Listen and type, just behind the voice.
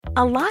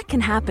A lot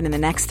can happen in the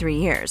next 3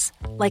 years.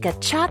 Like a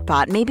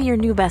chatbot may be your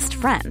new best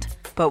friend.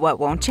 But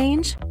what won't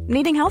change?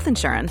 Needing health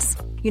insurance.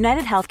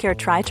 United Healthcare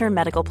Tri-Term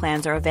Medical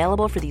Plans are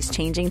available for these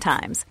changing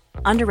times.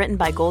 Underwritten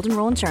by Golden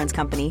Rule Insurance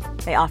Company,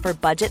 they offer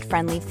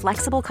budget-friendly,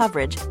 flexible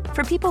coverage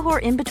for people who are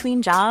in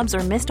between jobs or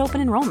missed open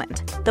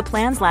enrollment. The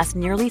plans last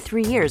nearly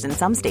 3 years in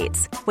some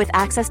states, with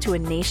access to a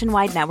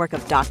nationwide network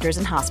of doctors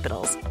and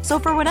hospitals. So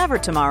for whatever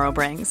tomorrow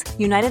brings,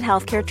 United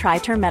Healthcare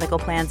Tri-Term Medical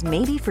Plans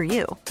may be for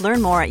you.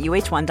 Learn more at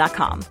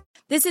uh1.com.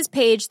 This is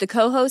Paige, the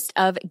co-host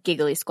of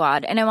Giggly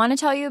Squad, and I want to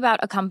tell you about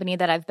a company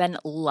that I've been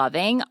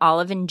loving,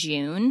 Olive &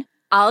 June.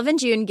 Olive &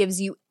 June gives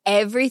you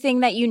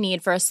everything that you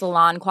need for a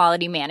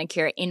salon-quality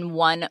manicure in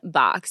one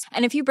box.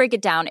 And if you break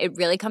it down, it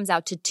really comes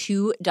out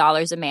to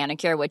 $2 a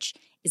manicure, which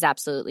is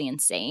absolutely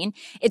insane.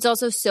 It's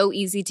also so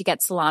easy to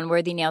get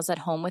salon-worthy nails at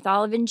home with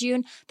Olive &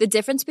 June. The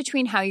difference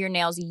between how your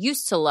nails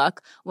used to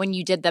look when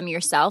you did them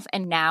yourself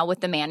and now with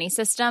the Mani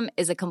system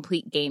is a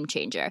complete game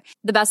changer.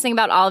 The best thing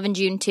about Olive &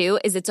 June, too,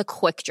 is it's a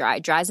quick dry.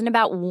 Dries in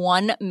about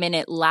 1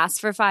 minute, lasts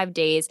for 5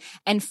 days,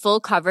 and full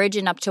coverage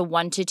in up to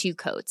 1 to 2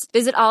 coats.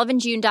 Visit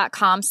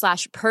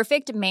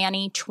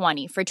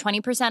oliveandjune.com/perfectmani20 for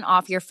 20%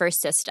 off your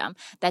first system.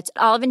 That's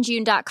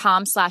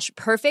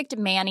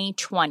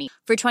oliveandjune.com/perfectmani20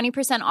 for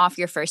 20% off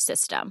your first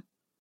system.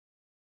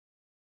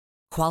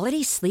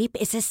 Quality sleep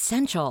is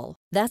essential.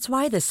 That's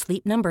why the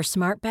Sleep Number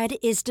Smart Bed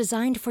is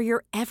designed for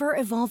your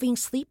ever-evolving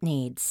sleep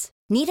needs.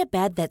 Need a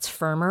bed that's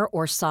firmer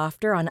or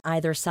softer on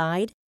either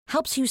side?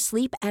 Helps you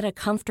sleep at a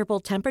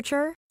comfortable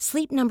temperature?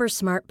 Sleep Number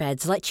Smart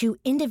Beds let you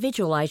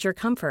individualize your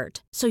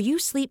comfort, so you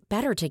sleep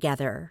better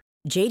together.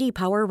 J.D.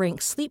 Power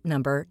ranks Sleep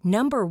Number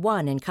number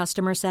 1 in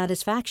customer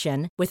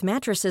satisfaction with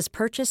mattresses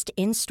purchased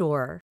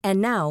in-store.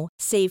 And now,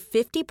 save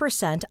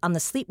 50% on the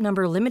Sleep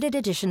Number Limited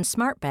Edition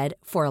Smart Bed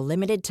for a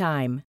limited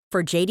time.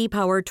 For J.D.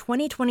 Power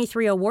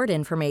 2023 award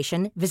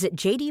information, visit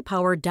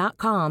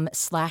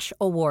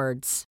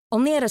jdpower.com/awards.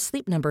 Only at a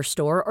Sleep Number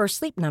store or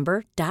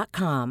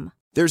sleepnumber.com.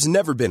 There's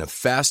never been a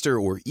faster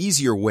or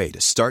easier way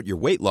to start your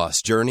weight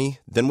loss journey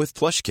than with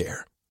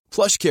PlushCare.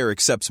 PlushCare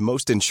accepts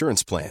most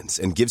insurance plans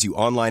and gives you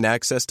online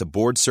access to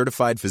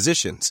board-certified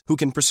physicians who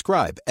can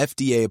prescribe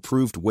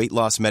FDA-approved weight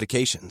loss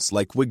medications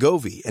like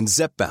Wegovy and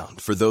Zepbound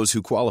for those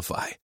who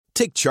qualify.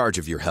 Take charge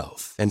of your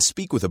health and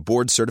speak with a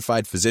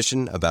board-certified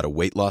physician about a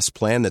weight loss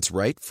plan that's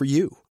right for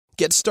you.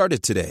 Get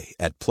started today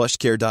at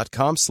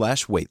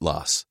plushcare.com/weight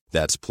loss.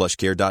 That's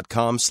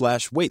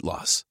plushcare.com/weight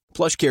loss.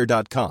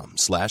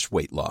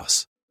 plushcare.com/weight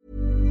loss.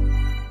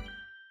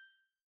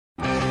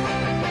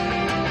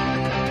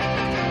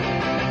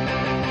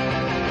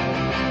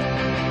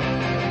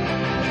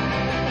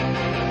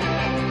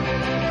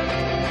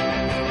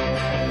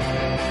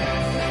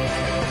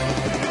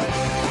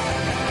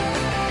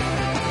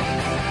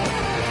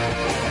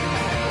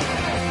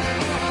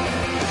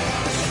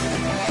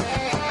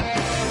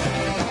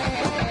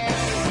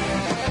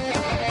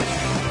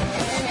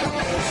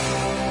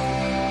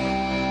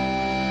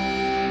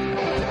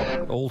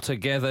 All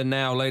together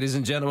now, ladies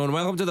and gentlemen.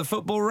 Welcome to the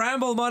Football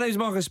Ramble. My name's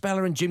Marcus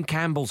Speller and Jim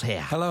Campbell's here.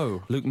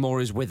 Hello. Luke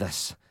Moore is with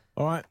us.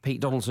 All right. Pete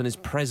Donaldson is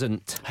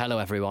present. Hello,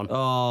 everyone.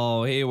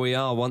 Oh, here we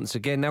are once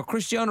again. Now,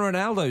 Cristiano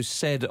Ronaldo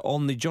said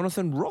on the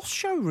Jonathan Ross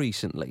show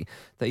recently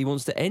that he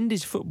wants to end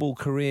his football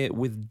career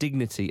with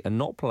dignity and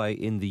not play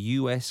in the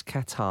US,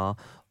 Qatar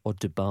or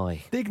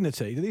Dubai.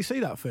 Dignity? Did he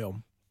see that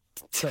film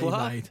that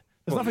What? he made?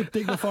 There's nothing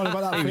dignified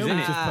about that He was film in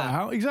he it. just put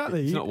out.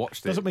 Exactly. He's not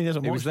watched it. Doesn't mean he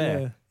hasn't He watched was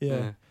there. it.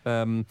 Yeah.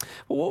 Well,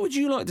 what would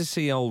you like to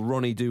see old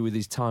Ronnie do with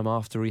his time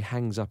after he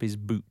hangs up his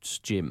boots,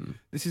 Jim?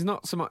 This is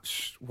not so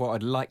much what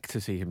I'd like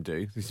to see him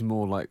do. This is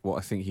more like what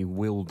I think he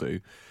will do.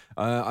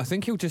 I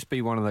think he'll just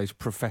be one of those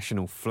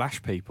professional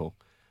flash people.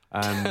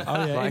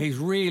 Like he's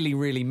really,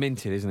 really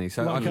minted, isn't he?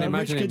 So Like I can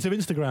imagine rich kids of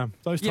Instagram.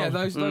 Those yeah,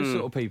 type. those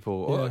sort of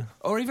people,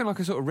 or even like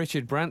a sort of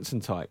Richard Branson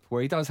type,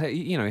 where he does,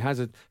 he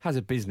has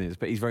a business,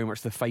 but he's very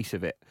much the face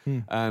of it.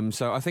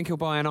 So I think he'll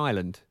buy an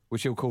island,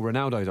 which he'll call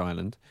Ronaldo's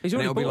Island. He's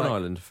And already it'll bought be an like-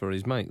 island for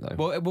his mate, though.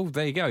 Well,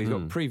 there you go. He's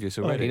got previous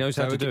already. he knows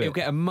how to do He'll it.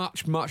 get a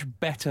much, much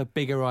better,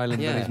 bigger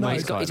island than Yeah, his No,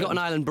 mate's he's got island. an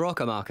island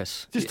broker,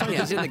 Marcus. Just take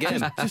He's in the game.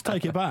 Just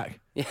take it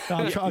back.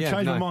 I've changed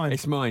my mind.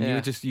 It's mine.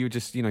 Yeah. You were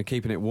just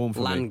keeping it warm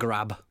for me. Land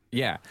grab.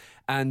 Yeah.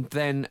 And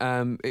then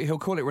he'll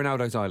call it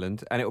Ronaldo's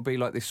Island, and it'll be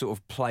like this sort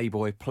of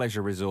playboy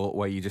pleasure resort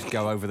where you just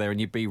go over there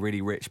and you be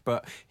really rich.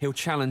 But he'll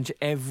challenge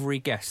every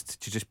guest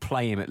to just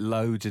play him at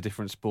loads of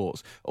different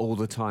sports all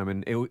the time,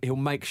 and he'll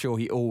make sure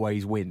he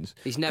always wins.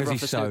 He's never 'Cause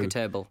off the snooker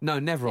table. No,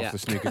 never Yeah. off the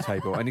snooker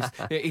table. And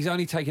he's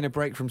only taking a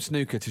break from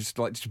snooker to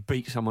just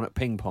beat someone at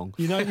ping pong.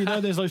 You know,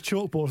 there's those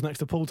chalkboards next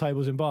to pool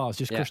tables in bars.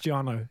 Just Yeah.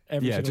 Cristiano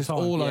every single just time.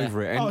 all Yeah.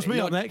 over it. Oh, it's me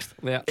up next.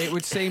 Yeah. It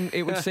would seem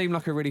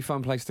like a really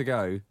fun place to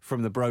go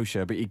from the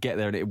brochure, but you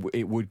get there and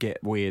it would get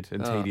weird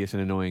and tedious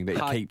and annoying that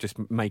Hi. you keep just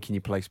making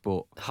you play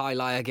sport. High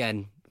lie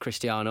again,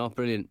 Cristiano.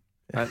 Brilliant.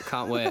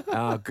 Can't wait.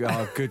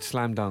 Good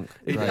slam dunk.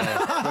 Great.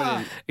 Yeah,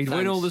 brilliant. He'd win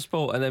Thanks. all the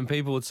sport, and then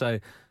people would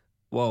say,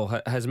 well,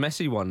 has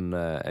Messi won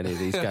any of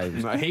these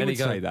games? No, he And would he'd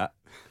go, say that.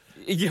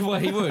 Yeah, well,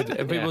 he would.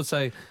 And people would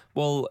say,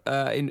 well,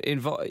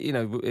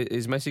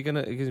 is Messi going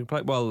to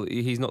play? Well,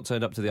 he's not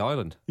turned up to the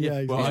island.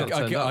 Yeah, Well,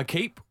 exactly.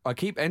 I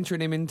keep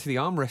entering him into the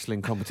arm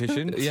wrestling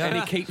competition, and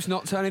he keeps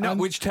not turning up,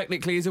 which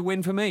technically is a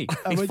win for me.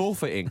 He's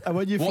forfeiting. And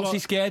when you What's he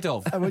scared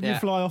of? And when you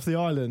fly off the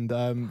island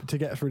to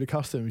get through the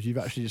customs, you've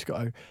actually just got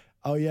to,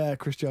 oh yeah,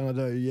 Cristiano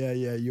Ronaldo,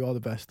 yeah, you are the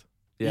best.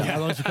 Yeah.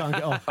 Otherwise you can't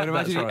get off. I'd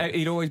imagine That's right.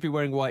 he'd always be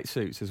wearing white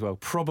suits as well,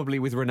 probably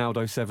with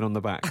Ronaldo 7 on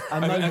the back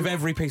of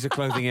every piece of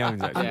clothing he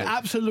owns. Actually. And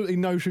absolutely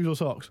no shoes or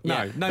socks.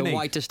 No the need.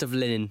 whitest of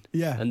linen,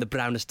 and the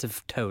brownest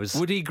of toes.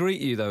 Would he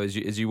greet you though as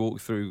you walk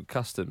through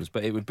customs?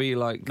 But it would be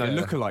like No,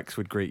 lookalikes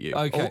would greet you.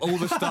 Okay. All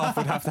the staff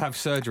would have to have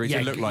surgery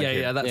to look like him.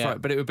 Yeah, that's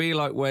right. But it would be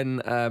like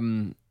when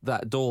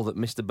that door that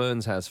Mr.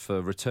 Burns has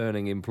for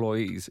returning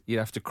employees, you'd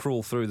have to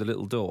crawl through the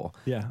little door.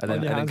 Yeah, and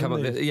then come up.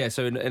 knees.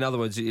 So in other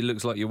words, it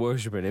looks like you're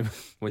worshipping him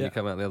when you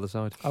come out the other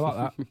side. I like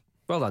that.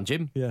 Well done,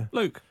 Jim. Yeah.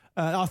 Luke.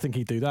 I think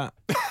he'd do that.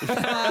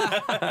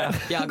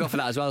 Yeah, I'll go for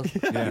that as well.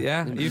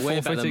 Yeah. You Way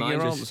better than forfeiting mine,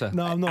 your just- answer.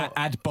 No, I'm not.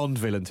 Add Bond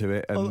villain to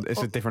it, and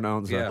it's a different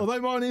answer. Yeah. Although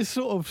mine is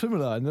sort of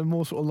similar in a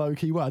more sort of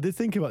low-key way. I did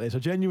think about this. I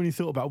genuinely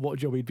thought about what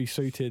job he'd be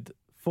suited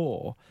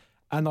for,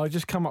 and I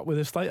just come up with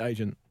estate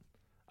agent.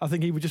 I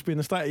think he would just be an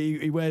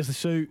estate. He wears the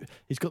suit.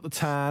 He's got the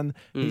tan.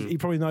 He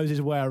probably knows his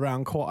way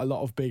around quite a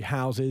lot of big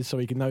houses, so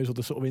he knows all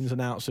the sort of ins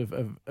and outs of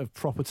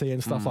property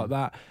and stuff like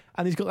that.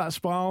 And he's got that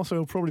smile, so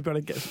he'll probably be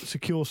able to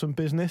secure some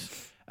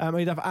business.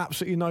 He'd have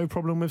absolutely no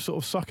problem with sort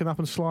of sucking up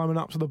and sliming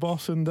up to the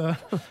boss and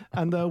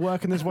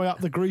working his way up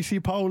the greasy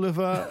pole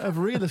of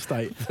real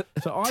estate.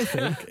 So I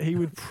think he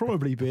would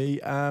probably be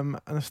an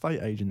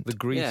estate agent. The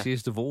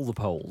greasiest of all the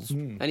poles.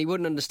 And he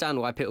wouldn't understand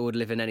why people would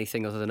live in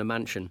anything other than a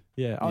mansion.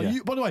 Yeah. Oh, Yeah.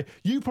 by the way,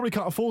 you probably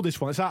can't afford this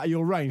one. It's out of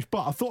your range.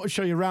 But I thought I'd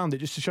show you around it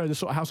just to show you the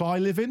sort of house I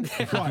live in.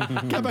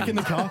 Right, get back in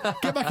the car.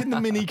 Get back in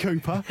the Mini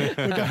Cooper.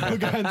 We're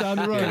going down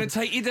the road. Going to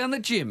take you down the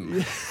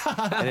gym.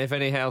 And if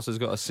any house has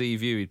got a sea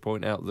view, he'd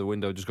point out the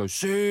window, just go,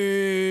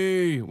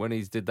 see, when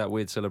he did that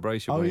weird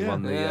celebration when he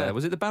won the,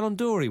 was it the Ballon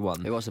d'Or he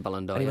won? It was a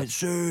Ballon d'Or. And he went,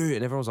 see,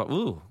 and everyone was like,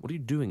 ooh, what are you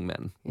doing,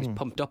 man? He's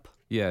pumped up.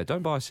 Yeah,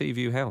 don't buy a sea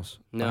view house.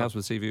 No. A house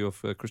with sea view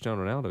of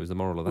Cristiano Ronaldo is the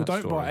moral of Well, that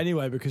don't story. buy it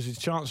anyway because his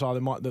chances are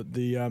there might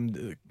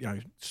the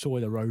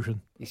soil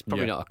erosion. He's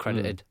probably not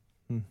accredited.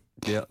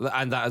 Yeah,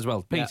 and that as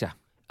well. Peter.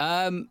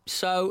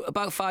 So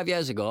about 5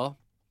 years ago,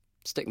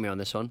 stick me on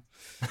this one.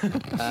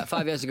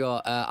 5 years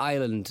ago,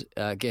 Ireland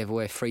gave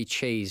away free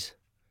cheese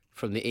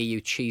from the EU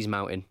cheese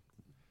mountain.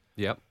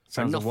 Yep.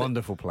 Sounds Nothing- a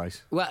wonderful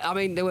place. Well, I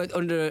mean, they were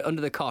under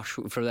the cosh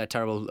for their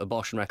terrible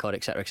abortion record,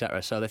 etc.,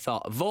 etc. So they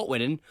thought, vote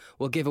winning,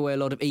 we'll give away a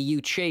load of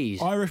EU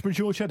cheese. Irish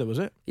mature cheddar, was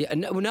it? Yeah,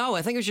 no,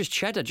 I think it was just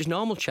cheddar, just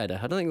normal cheddar.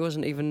 I don't think it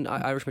wasn't even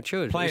Irish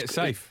matured. Play was- it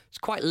safe.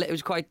 It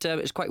was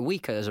quite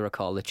weak, as I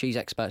recall, the cheese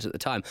experts at the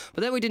time.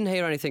 But then we didn't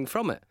hear anything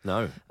from it.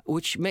 No.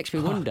 Which makes me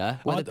wonder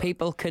whether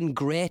people can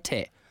grate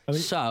it.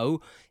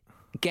 So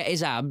get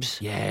his abs,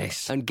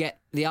 Yes. and get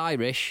the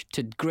Irish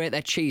to grate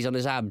their cheese on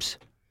his abs.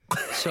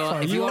 So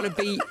Sorry, if you want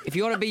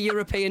to be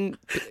European,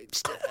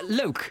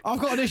 Luke, I've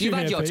got an issue You've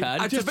had here, your Pete.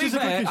 turn. And to Just be a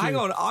quick fair, issue. hang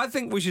on, I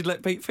think we should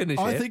let Pete finish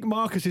I here. think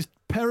Marcus is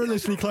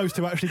perilously close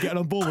to actually getting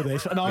on board with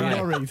this, and I'm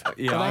worried.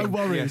 Yeah, and I'm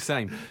worried. Yeah,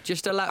 same.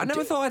 just allow. I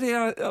never thought I'd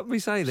hear me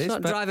say this, It's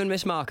not but driving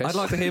Miss Marcus. I'd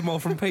like to hear more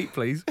from Pete,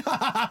 please.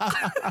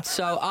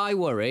 So I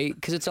worry,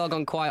 because it's all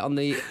gone quiet on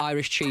the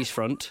Irish cheese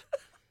front,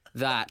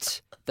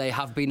 that they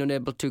have been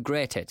unable to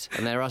grate it,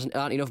 and there aren't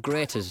enough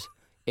graters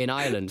in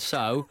Ireland.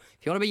 So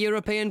if you want to be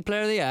European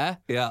Player of the Year,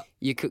 Yeah.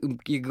 you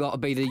got to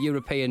be the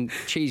European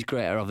Cheese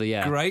Grater of the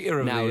Year. Grater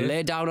of the now Year.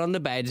 lay down on the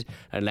bed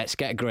and let's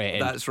get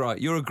grated. That's right.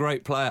 You're a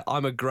great player.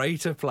 I'm a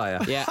greater player.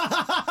 Yeah.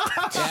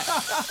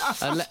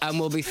 Yeah. And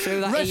we'll be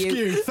through that Rescue!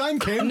 EU.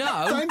 Thank him!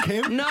 No. Thank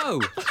him! No.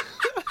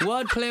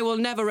 Wordplay will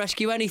never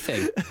rescue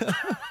anything.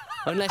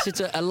 Unless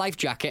it's a life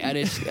jacket and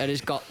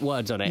it's got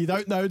words on You it.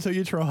 don't know until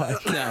you try.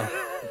 No.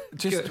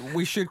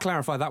 We should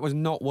clarify that was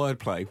not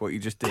wordplay. What you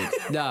just did.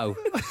 No.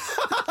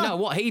 No,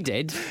 what he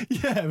did.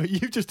 Yeah, but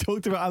you've just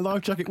talked about a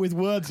life jacket with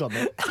words on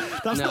it.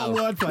 That's No. not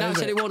wordplay, No, I is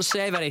said it? it won't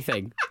save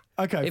anything.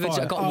 Okay, If it's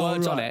fine. got Oh,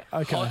 words on right.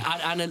 it. Okay.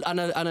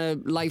 And a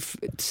life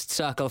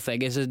circle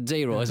thing is a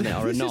 0, isn't it?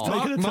 Or a This is naught.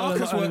 taking a turn Marcus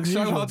worked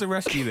so unusual. hard to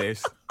rescue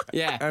this,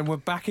 Yeah. and we're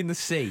back in the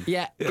sea.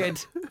 Yeah,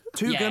 good.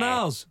 Two Yeah.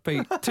 Gunnars,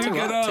 Pete. Two Two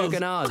Gunnars.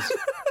 Gunnars.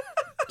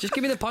 Just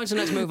give me the points and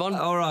let's move on.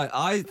 All right.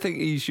 I think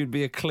he should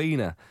be a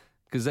cleaner.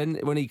 Because then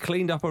when he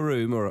cleaned up a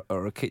room or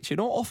a kitchen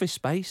or office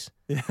space,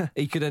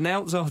 he could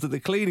announce after the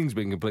cleaning's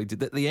been completed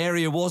that the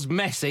area was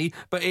messy,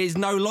 but it is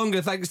no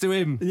longer thanks to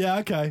him. Yeah,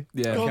 okay.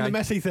 Yeah, Go on okay. the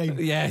messy thing.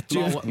 Yeah,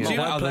 Jim, More Jim,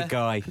 wordplay.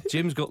 guy.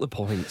 Jim's got the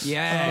points.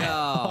 Yeah.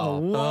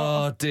 Oh.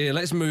 Oh dear,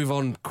 let's move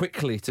on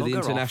quickly to the Bugger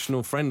off.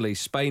 international friendly.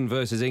 Spain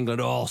versus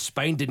England. Oh,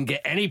 Spain didn't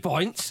get any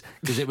points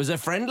because it was a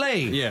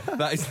friendly. Yeah,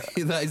 that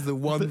is the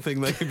one thing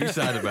they can be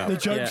sad The about.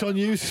 joke's on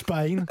you,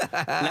 Spain.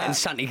 Letting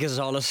Santi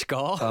Cazorla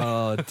score.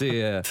 Oh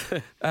dear.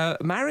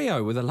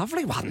 Mario with a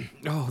lovely one.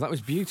 Oh, that was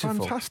beautiful.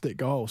 Fantastic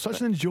goal. Such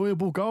an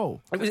enjoyable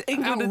goal. It was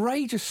England.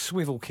 Outrageous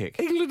swivel kick.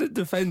 England had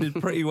defended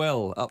pretty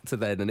well up to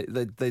then, and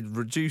they'd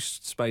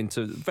reduced Spain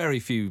to very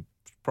few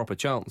proper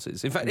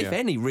chances. In fact, if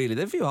any, really,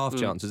 they're few half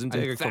chances. And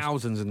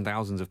thousands and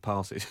thousands of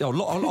passes. They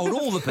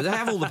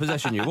have all the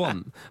possession you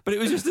want. But it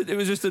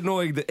was just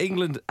annoying that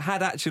England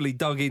had actually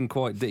dug in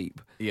quite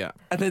deep. Yeah.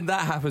 And then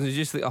that happens, and you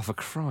just think, for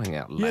crying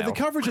out loud. Yeah, the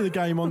coverage of the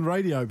game on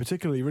radio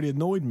particularly really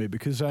annoyed me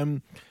because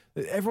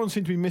everyone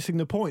seemed to be missing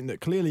the point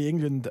that clearly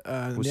England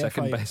was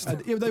second best.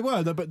 They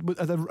were, but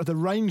they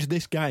arranged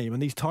this game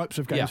and these types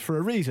of games for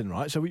a reason,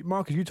 right? So,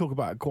 Marcus, you talk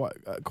about it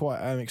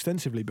quite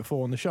extensively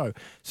before on the show,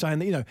 saying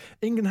that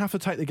England have to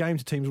take the game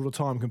to teams all the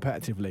time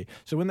competitively.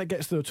 So when that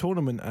gets to a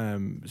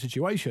tournament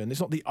situation,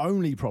 it's not the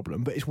only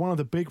problem, but it's one of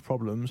the big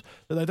problems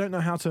that they don't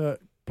know how to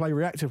play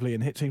reactively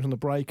and hit teams on the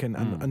break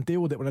and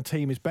deal with it when a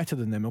team is better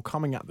than them or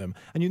coming at them.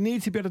 And you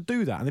need to be able to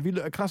do that. And if you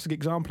look, a classic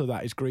example of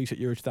that is Greece at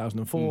Euro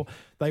 2004.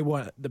 They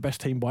weren't the best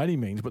team by any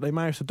means, but they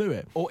managed to do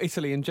it. Or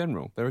Italy in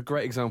general. They're a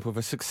great example of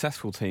a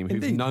successful team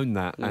who've known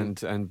that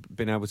and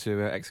been able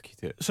to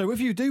execute it. So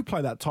if you do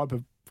play that type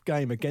of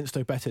game against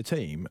a better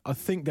team, I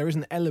think there is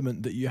an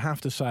element that you have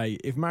to say,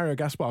 if Mario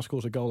Gaspar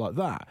scores a goal like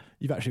that,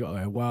 you've actually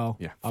got to go,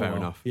 fair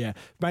enough. Yeah,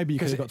 maybe you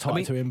could have got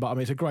tight to him, but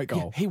it's a great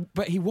goal.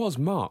 But he was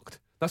marked.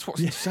 That's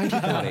what's insane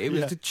about it. It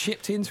was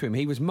chipped into him.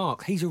 He was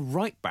marked. He's a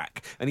right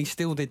back, and he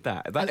still did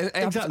that.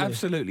 Exactly.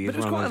 Absolutely. But it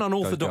was quite an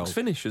unorthodox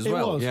finish as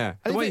well. It was. Yeah.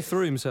 The way he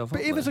threw himself. But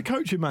if it's a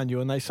coaching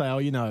manual and they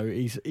say,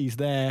 he's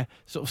there,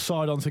 sort of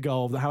side onto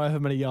goal, however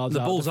many yards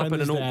the out, ball's up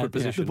in an awkward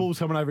position. The ball's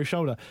coming over his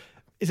shoulder.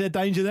 Is there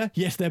danger there?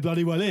 Yes, there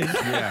bloody well is.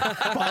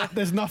 But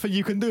there's nothing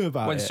you can do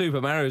about when it. When Super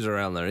Mario's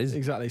around there, is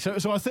exactly.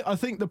 So I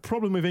think the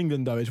problem with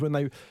England though is when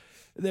they.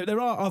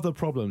 There are other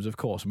problems, of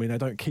course. I mean, they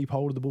don't keep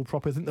hold of the ball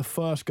properly. I think the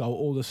first goal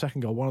or the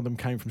second goal, one of them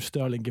came from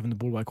Sterling giving the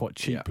ball away quite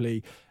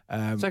cheaply.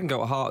 Second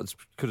goal, Hearts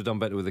could have done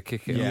better with a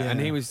kick.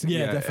 And he was.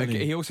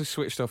 Definitely. He also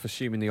switched off,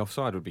 assuming the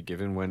offside would be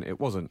given when it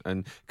wasn't.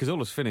 And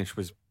Cazorla's finish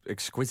was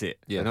exquisite.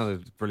 Another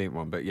brilliant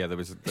one. But there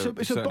was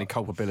certainly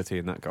culpability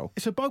in that goal.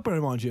 It's a bugbear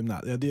in my gym,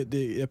 that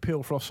the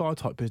appeal for offside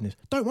type business.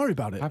 Don't worry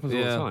about it. Happens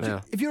all the time.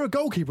 Yeah. If you're a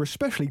goalkeeper,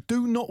 especially,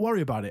 do not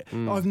worry about it.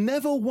 I've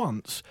never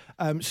once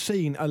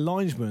seen a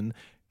linesman.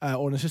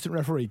 Or an assistant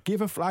referee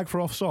give a flag for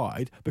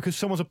offside because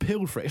someone's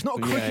appealed for it. It's not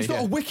a cricket. It's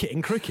not a wicket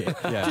in cricket.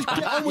 Just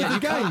get on with the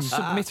game.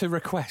 Submit a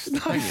request. No,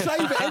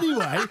 save it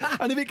anyway.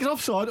 And if it gets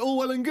offside, all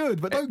well and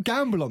good. But don't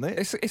gamble on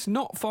it. It's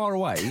not far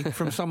away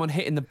from someone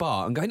hitting the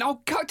bar and going,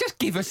 "Oh, God, just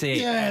give us it."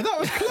 Yeah, that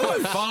was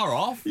close. Far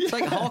off. It's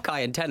like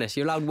Hawkeye in tennis.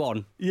 You're allowed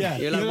one. Yeah,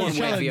 you're allowed one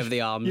wavy of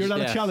the arms. You're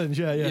allowed a challenge.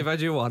 Yeah. You've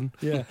had your one.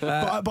 Yeah,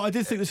 but I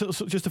did think this.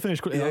 Just to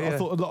finish quickly, I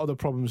thought a lot of the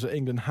problems that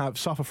England have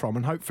suffer from,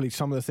 and hopefully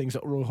some of the things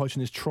that Roy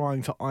Hodgson is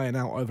trying to iron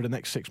out over the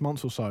next 6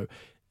 months or so,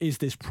 is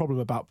this problem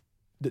about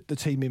the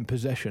team in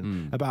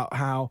possession, about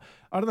how,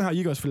 I don't know how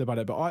you guys feel about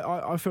it, but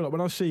I feel like when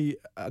I see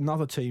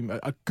another team,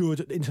 a good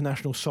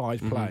international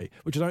side play,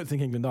 which I don't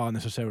think England are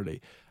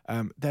necessarily,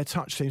 their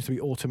touch seems to be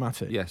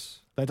automatic.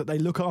 Yes. They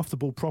look after the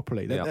ball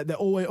properly. They're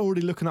already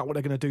looking at what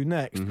they're going to do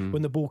next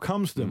when the ball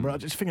comes to them. Where I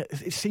just think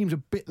it seems a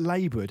bit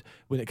laboured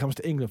when it comes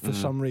to England for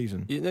some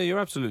reason. You're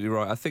absolutely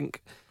right. I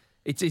think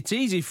it's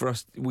easy for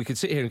us. We could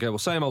sit here and go, well,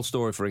 same old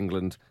story for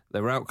England.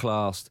 They were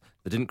outclassed.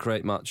 They didn't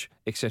create much,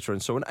 etc.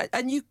 and so on.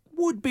 And you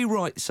would be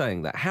right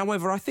saying that.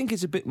 However, I think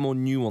it's a bit more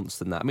nuanced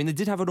than that. I mean, they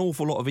did have an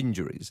awful lot of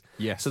injuries.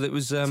 Yes. So that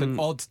was... it's an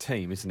odd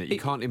team, isn't it? You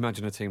can't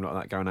imagine a team like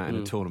that going out in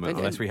a tournament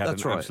unless we had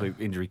an absolute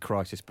injury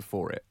crisis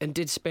before it. And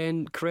did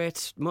Spain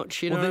create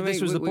much? You know, well,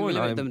 this was the point. We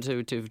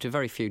limited them to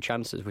very few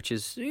chances, which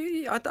is...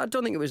 I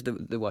don't think it was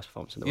the worst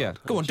performance in the world.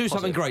 Go on, do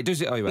something great. Do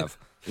it. Oh, you have.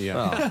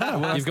 Yeah,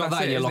 well, you've got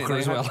that in your locker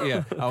as well.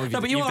 Yeah, no,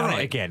 but you are done right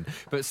it again.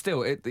 But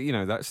still,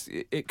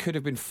 it could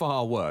have been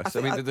far worse.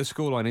 I mean, the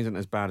scoreline isn't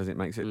as bad as it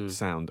makes it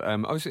sound. I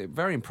was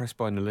very impressed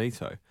by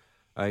Nolito.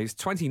 He's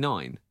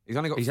 29. He's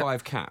only got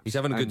 5 caps. He's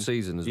having a good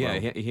season as well.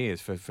 Yeah, he is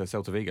for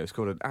Celta Vigo.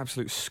 Scored an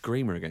absolute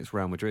screamer against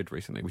Real Madrid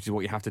recently, which is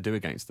what you have to do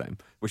against them,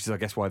 which is, I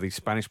guess, why these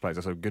Spanish players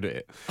are so good at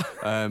it.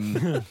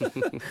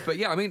 But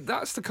yeah, I mean,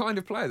 that's the kind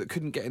of player that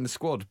couldn't get in the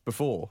squad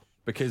before.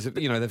 Because,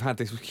 they've had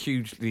this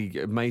hugely,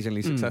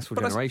 amazingly successful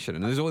generation.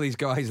 And there's all these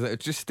guys that are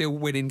just still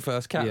winning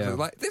first caps. Yeah.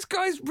 Like, this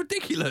guy's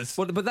ridiculous.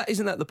 Well, but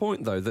isn't that the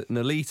point, though? That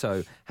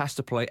Nolito has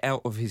to play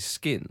out of his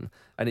skin.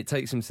 And it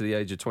takes him to the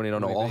age of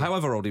 29 or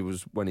however old he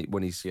was when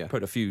he's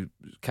put a few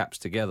caps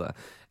together.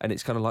 And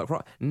it's kind of like,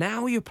 right,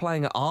 now you're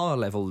playing at our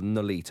level,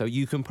 Nolito.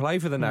 You can play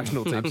for the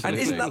national team. And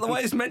isn't that the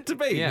way it's meant to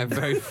be? Yeah,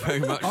 very,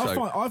 very much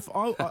so.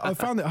 I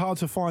found it hard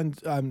to find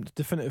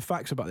definitive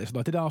facts about this. And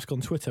I did ask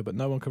on Twitter, but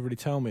no one could really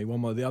tell me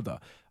one way or the other.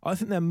 I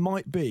think there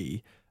might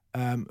be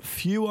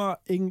fewer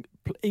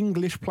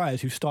English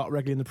players who start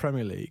regularly in the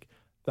Premier League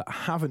that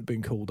haven't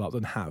been called up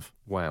than have.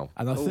 Wow.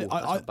 And I think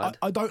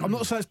I'm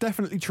not saying it's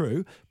definitely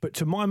true, but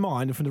to my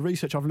mind, and from the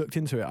research I've looked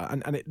into it,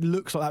 and it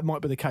looks like that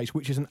might be the case,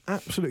 which is an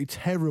absolutely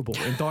terrible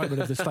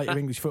indictment of the state of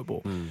English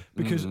football.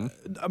 Because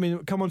I mean,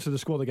 come on to the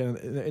squad again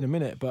in a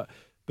minute, but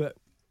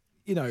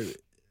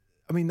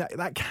I mean,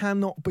 that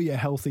cannot be a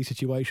healthy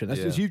situation.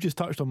 As you just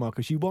touched on,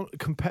 Marcus, you want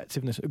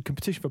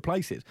competition for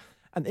places,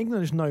 and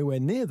England is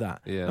nowhere near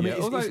that. Yeah. I mean,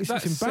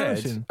 it's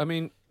embarrassing. I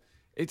mean,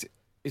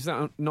 Is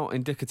that not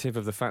indicative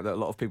of the fact that a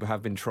lot of people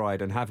have been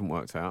tried and haven't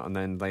worked out, and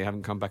then they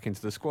haven't come back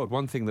into the squad?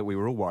 One thing that we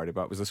were all worried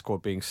about was the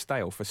squad being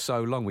stale. For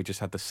so long, we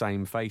just had the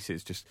same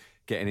faces, just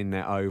getting in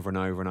there over and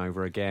over and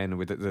over again,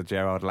 with the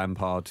Gerrard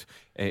Lampard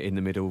in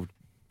the middle,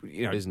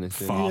 Business,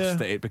 fast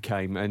that it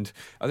became. And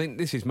I think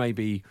this is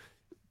maybe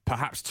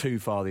perhaps too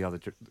far the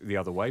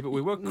other way, but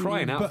we were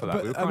crying out for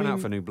that. We were crying out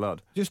for new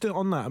blood. Just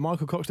on that,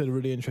 Michael Cox did a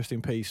really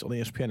interesting piece on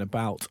ESPN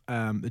about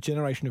the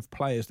generation of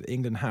players that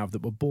England have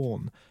that were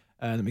born,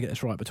 let me get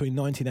this right, between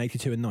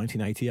 1982 and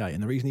 1988.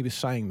 And the reason he was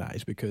saying that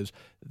is because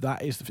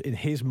that is, in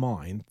his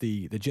mind,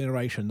 the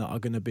generation that are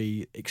going to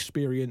be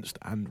experienced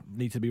and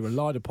need to be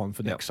relied upon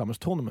for next summer's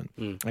tournament.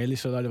 And he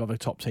lists a load of other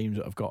top teams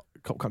that have got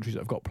top countries that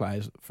have got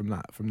players from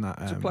that.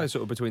 So players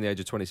sort of between the age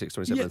of 26,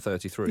 27 and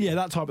 33. Yeah,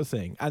 that type of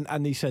thing.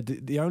 And he said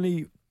the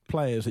only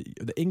players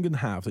that England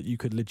have that you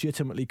could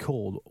legitimately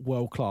call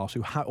world class,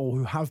 who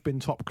have been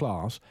top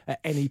class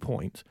at any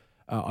point,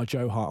 are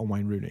Joe Hart and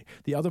Wayne Rooney.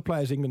 The other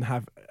players England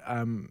have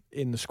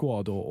in the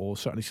squad, or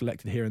certainly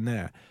selected here and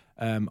there,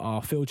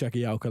 are Phil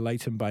Jagielka,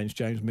 Leighton Baines,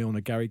 James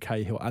Milner, Gary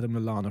Cahill, Adam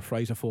Lallana,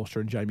 Fraser Forster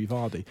and Jamie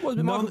Vardy. What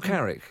was Michael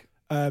Carrick?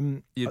 I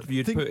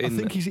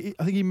think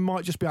he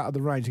might just be out of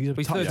the range.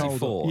 He's 34,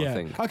 older. I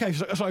think. Okay,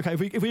 so okay.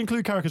 If we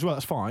include Carrick as well,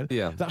 that's fine.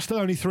 Yeah, that's still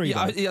only three.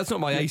 Yeah, that's not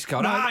my ace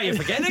card. You're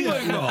forgetting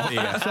Luke Moore.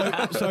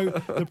 So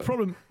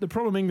the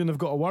problem England have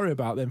got to worry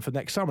about then for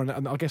next summer,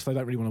 and I guess they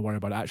don't really want to worry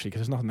about it actually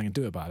because there's nothing they can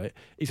do about it,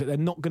 is that they're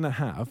not going to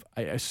have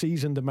a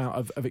seasoned amount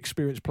of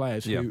experienced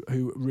players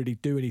who really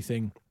do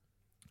anything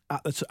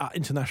at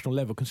international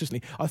level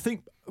consistently. I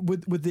think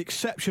with the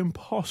exception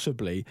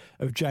possibly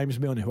of James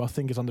Milner, who I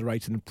think is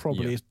underrated and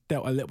probably is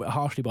dealt a little bit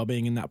harshly by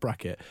being in that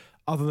bracket.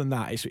 Other than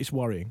that, it's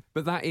worrying.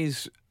 But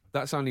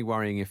that's only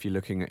worrying if you're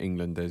looking at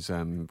England as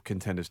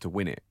contenders to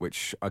win it,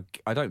 which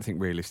I don't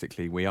think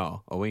realistically we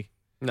are we?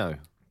 No.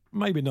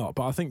 Maybe not,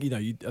 but I think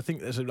I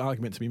think there's an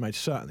argument to be made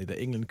certainly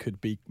that England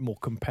could be more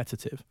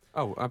competitive.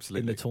 Oh,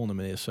 absolutely. In the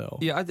tournament itself.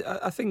 Yeah,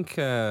 I think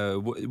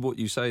what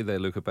you say there,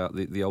 Luke, about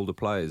the older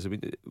players. I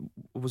mean,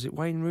 was it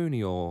Wayne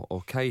Rooney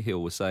or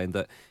Cahill was saying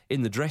that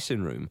in the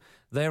dressing room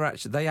they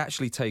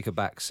actually take a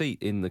back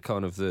seat in the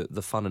kind of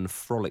the fun and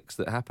frolics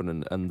that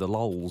happen and the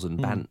lulls and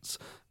bants,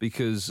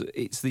 because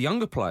it's the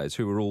younger players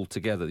who are all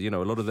together. A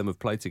lot of them have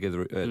played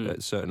together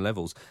at certain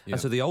levels, and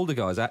so the older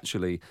guys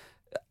actually.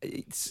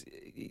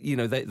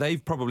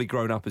 They've probably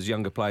grown up as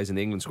younger players in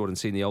the England squad and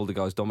seen the older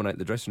guys dominate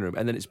the dressing room,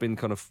 and then it's been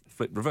kind of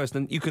flipped reversed.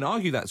 And you can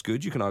argue that's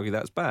good, you can argue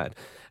that's bad.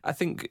 I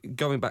think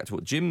going back to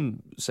what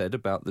Jim said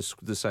about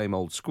the same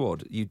old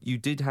squad, you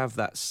did have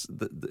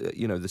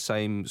the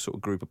same sort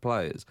of group of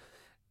players,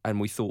 and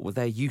we thought, well,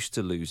 they're used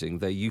to losing,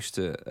 they're used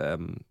to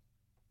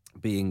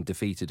being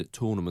defeated at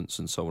tournaments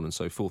and so on and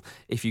so forth.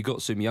 If you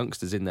got some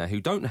youngsters in there who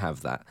don't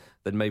have that,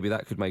 then maybe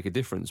that could make a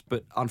difference.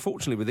 But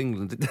unfortunately with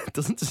England, it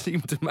doesn't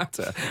seem to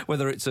matter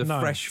whether it's a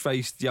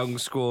fresh-faced young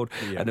squad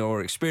or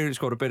experienced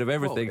squad, a bit of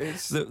everything.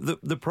 Well,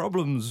 the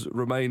problems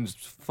remain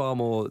far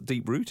more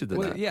deep-rooted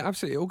than that. Yeah,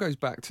 absolutely. It all goes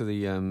back to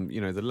the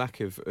the lack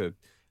of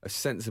a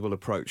sensible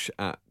approach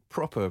at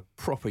proper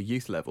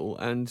youth level,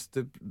 and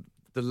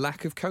the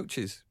lack of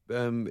coaches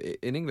in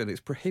England.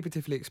 It's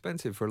prohibitively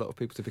expensive for a lot of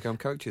people to become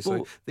coaches.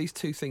 So these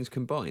two things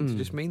combined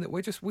just mean that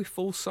we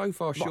fall so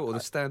far short of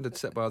the standards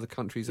set by other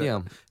countries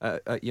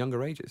at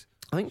younger ages.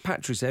 I think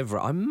Patrice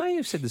Evra, I may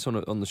have said this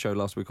on the show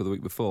last week or the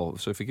week before,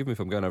 so forgive me if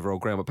I'm going over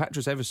old ground, but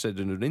Patrice Evra said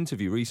in an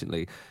interview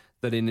recently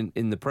that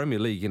in the Premier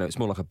League, it's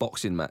more like a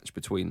boxing match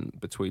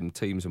between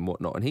teams and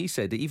whatnot. And he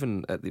said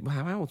even at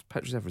how old is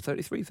Patrice Evra?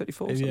 33,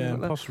 34? Something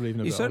like that? Possibly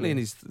even a bit He's certainly older.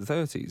 in his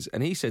 30s,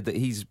 and he said that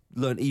he's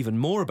learned even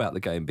more about the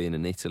game being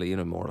in Italy,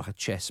 more like a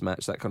chess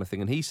match, that kind of thing.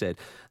 And he said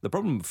the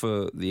problem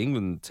for the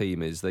England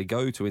team is they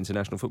go to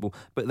international football,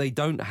 but they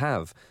don't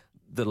have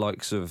the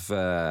likes of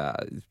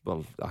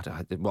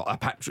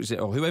Patrice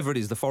or whoever it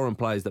is, the foreign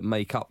players that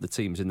make up the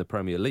teams in the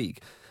Premier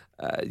League.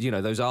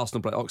 Those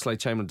Arsenal players,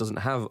 Oxlade-Chamberlain doesn't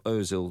have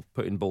Ozil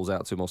putting balls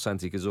out to him or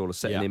Santi Cazorla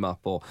setting him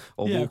up, or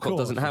Walcott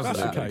doesn't have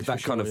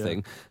that kind of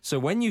thing. So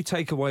when you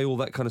take away all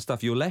that kind of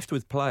stuff, you're left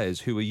with players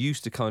who are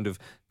used to kind of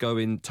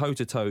going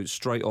toe-to-toe,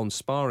 straight-on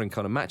sparring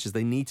kind of matches.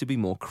 They need to be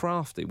more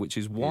crafty, which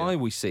is why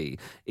we see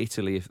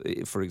Italy,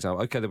 for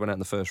example, they went out in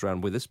the first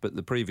round with us, but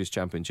the previous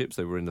championships,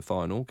 they were in the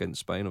final against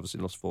Spain, obviously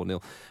lost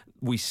 4-0.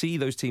 We see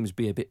those teams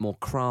be a bit more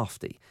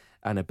crafty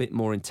and a bit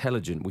more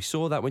intelligent. We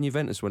saw that when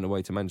Juventus went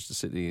away to Manchester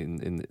City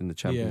in the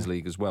Champions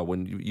League as well,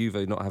 when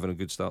Juve not having a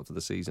good start to the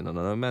season. And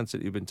I know Man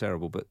City have been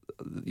terrible, but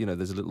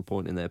there's a little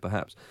point in there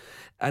perhaps.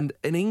 And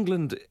in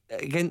England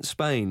against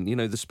Spain,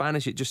 the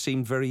Spanish, it just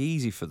seemed very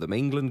easy for them.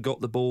 England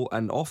got the ball,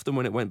 and often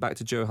when it went back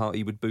to Joe Hart,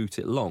 he would boot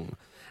it long.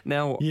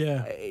 Now,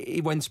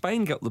 when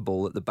Spain got the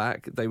ball at the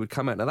back, they would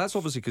come out. Now, that's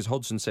obviously because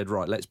Hodgson said,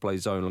 right, let's play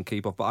zone and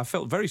keep off. But I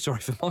felt very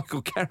sorry for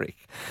Michael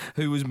Carrick,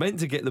 who was meant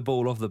to get the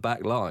ball off the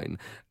back line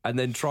and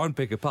then try and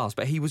pick a pass.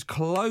 But he was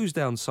closed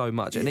down so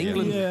much. And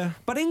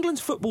But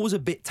England's football was a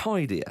bit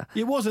tidier.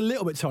 It was a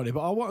little bit tidier,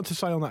 but I wanted to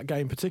say on that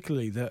game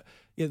particularly that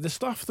Yeah, the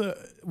stuff that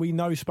we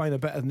know Spain are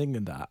better than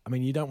England at, I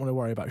mean, you don't want to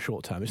worry about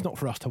short term. It's not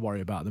for us to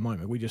worry about at the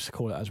moment. We just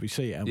call it as we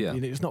see it. And Yeah.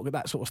 it's not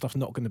that sort of stuff's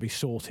not going to be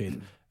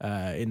sorted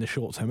in the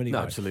short term anyway.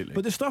 No, absolutely.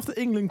 But the stuff that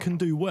England can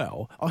do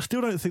well, I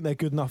still don't think they're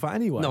good enough at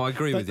anyway. No, I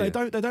agree with you.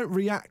 They don't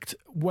react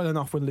well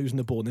enough when losing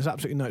the ball. And there's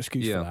absolutely no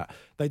excuse for that.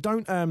 They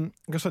don't. Like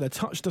I said, their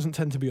touch doesn't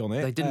tend to be on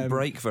it. They didn't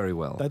break very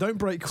well. They don't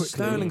break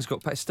quickly.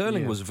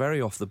 Sterling was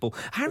very off the ball.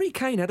 Harry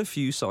Kane had a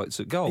few sights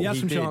at goal. He had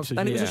some chances,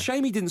 and it was a yeah.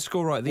 shame he didn't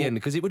score right at the end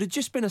because it would have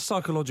just been a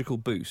psychological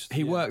boost.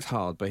 He worked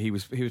hard, but he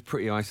was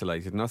pretty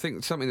isolated. And I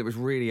think something that was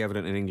really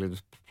evident in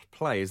England's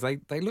play is they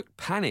looked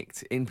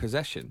panicked in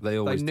possession. They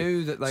always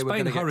knew that they were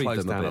Spain going to get hurried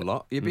closed them a down a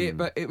lot. bit.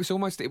 But it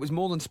was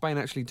more than Spain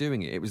actually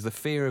doing it. It was the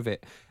fear of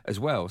it as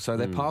well. So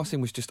their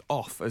passing was just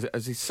off,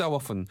 as is so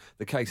often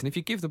the case. And if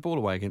you give the ball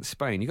away against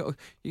Spain, you're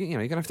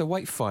going to have to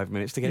wait 5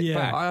 minutes to get it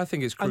back. I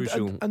think it's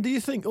crucial. And do you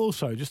think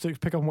also, just to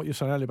pick up on what you were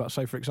saying earlier about,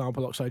 say, for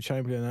example,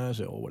 Oxlade-Chamberlain and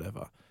Ozil or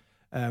whatever,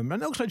 and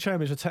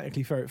Oxlade-Chamberlain is a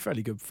technically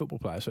fairly good football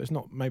player, so it's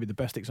not maybe the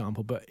best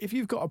example, but if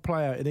you've got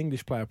an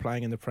English player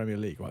playing in the Premier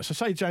League, right, so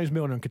say James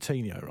Milner and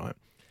Coutinho, right,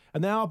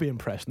 and they are being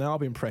pressed, and they are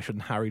being pressured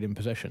and harried in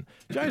possession.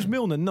 James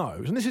Milner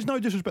knows, and this is no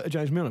disrespect to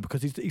James Milner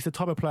because he's the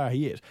type of player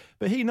he is,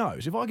 but he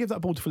knows if I give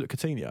that ball to Philip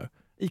Coutinho,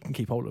 he can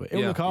keep hold of it.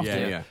 He'll look after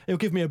it. Yeah. He'll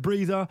give me a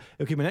breather.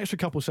 He'll give me an extra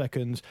couple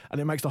seconds,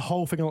 and it makes the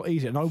whole thing a lot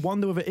easier. And I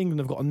wonder whether England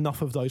have got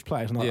enough of those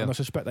players, and I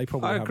suspect they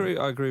probably haven't.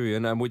 I agree with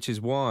you, and which is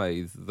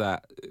why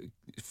that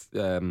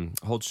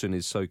Hodgson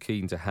is so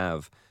keen to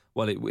have.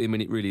 Well, it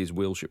really is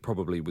Wilshere,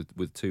 probably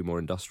with two more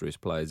industrious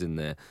players in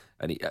there.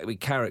 And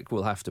Carrick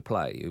will have to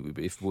play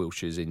if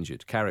Wilshere's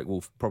injured. Carrick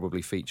will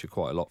probably feature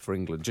quite a lot for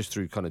England just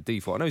through kind of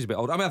default. I know he's a bit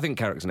old. I mean, I think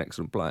Carrick's an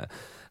excellent player.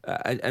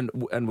 And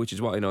which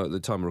is why, at the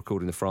time of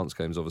recording the France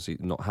game's obviously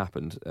not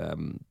happened.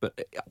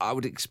 But I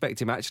would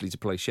expect him actually to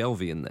play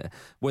Shelvey in there.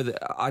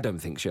 I don't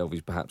think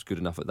Shelvey's perhaps good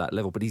enough at that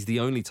level, but he's the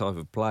only type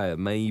of player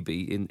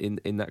maybe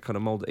in that kind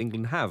of mould that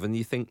England have. And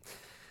you think,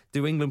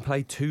 do England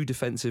play two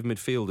defensive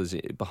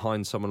midfielders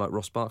behind someone like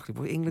Ross Barkley?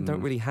 Well, England don't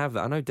really have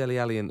that. I know Dele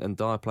Alli and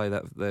Dyer play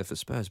that there for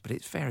Spurs, but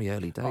it's very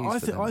early days.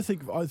 I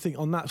think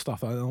on that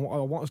stuff, I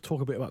want to talk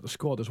a bit about the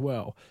squad as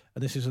well.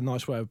 And this is a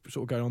nice way of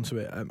sort of going on to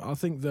it. I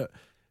think that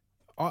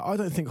I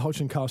don't think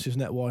Hodgson casts his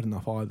net wide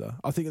enough either.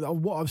 I think that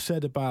what I've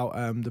said about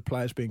the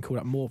players being called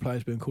up, more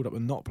players being called up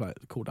than not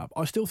called up,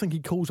 I still think he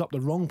calls up the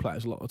wrong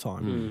players a lot of the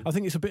time. I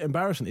think it's a bit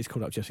embarrassing he's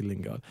called up Jesse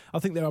Lingard. I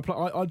think there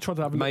are I'd try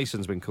to have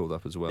Mason's been called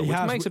up as well, which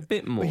makes a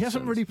bit more He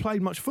hasn't sense. really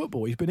played much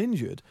football. He's been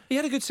injured. He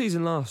had a good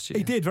season last year.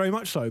 He did, very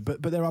much so.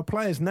 But there are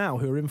players now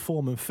who are in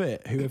form and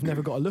fit who have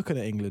never got a look at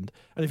England.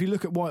 And if you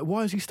look at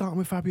why is he starting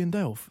with Fabian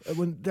Delph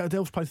when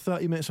Delph's played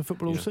 30 minutes of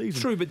football all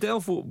season? True, but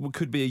Delph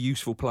could be a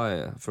useful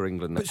player for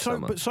England next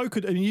summer. But so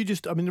could, the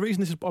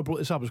reason I brought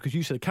this up is because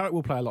you said Carrick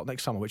will play a lot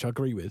next summer, which I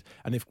agree with,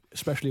 and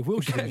especially if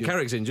Wilshere's injured.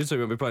 Carrick's injured, so he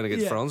won't be playing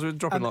against France. We're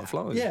dropping like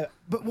flies. Yeah,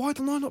 but why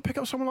don't I not pick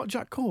up someone like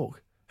Jack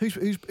Cork?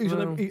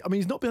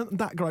 He's not been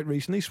that great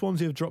recently.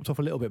 Swansea have dropped off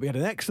a little bit. We had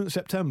an excellent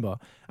September,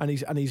 and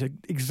he's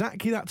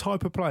exactly that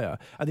type of player,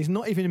 and he's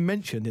not even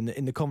mentioned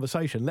in the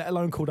conversation, let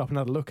alone called up and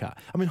had a look at.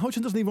 I mean,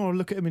 Hodgson doesn't even want to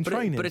look at him in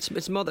training. But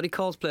it's more that he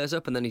calls players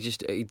up and then he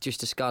just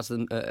discards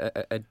them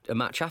a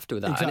match after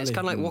that. Exactly. And it's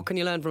kind of like, what can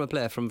you learn from a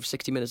player from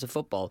 60 minutes of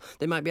football?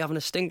 They might be having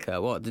a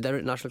stinker. What? Their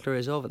international career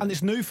is over. And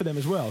it's new for them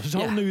as well. So it's a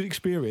whole new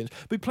experience.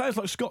 But players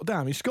like Scott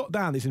Dann, Scott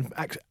Dann is in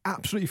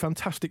absolutely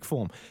fantastic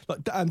form.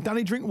 And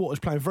Danny Drinkwater's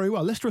playing very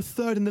well. Leicester are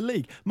third in the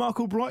league. Mark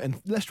Albrighton,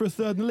 Leicester are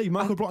third in the league.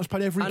 Mark Albrighton's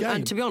played every game.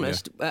 And to be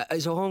honest,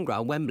 as a home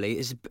ground, Wembley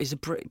is a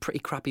pretty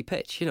crappy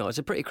pitch. It's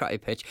a pretty crappy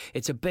pitch.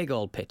 It's a big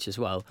old pitch as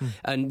well.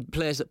 And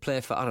players that play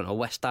for,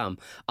 West Ham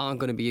aren't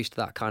going to be used to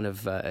that kind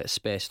of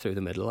space through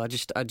the middle. I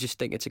just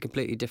think it's a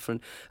completely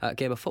different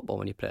game of football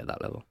when you play at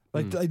that level.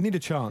 They need a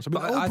chance. I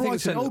mean,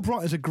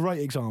 Albrighton is a great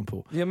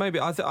example. Yeah, maybe.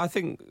 I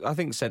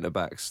think centre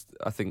backs.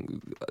 I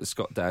think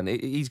Scott Dann.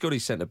 He's got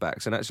his centre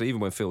backs, and actually, even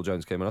when Phil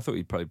Jones came in, I thought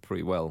he played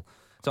pretty well.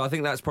 So I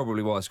think that's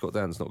probably why Scott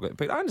Dann's not getting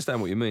picked. I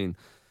understand what you mean.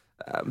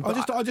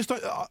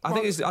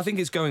 I think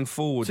it's going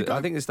forward.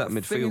 I think it's that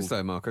midfield. Thing is,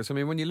 though, Marcus, I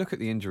mean, when you look at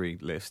the injury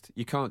list,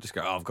 you can't just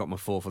go, I've got my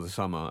 4 for the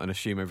summer and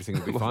assume everything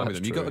will be fine with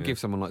them. You've got to give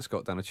someone like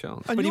Scott Dann a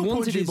chance. And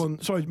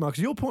but sorry, Marcus,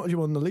 your point of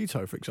view on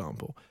Nolito, for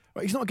example,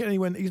 right, he's not getting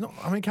anywhere. He's not.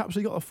 I mean, Caps,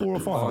 he got a 4 or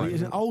 5.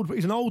 He's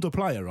an older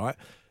player, right?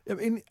 I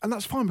mean, and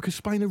that's fine because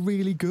Spain are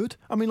really good.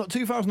 I mean, like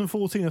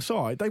 2014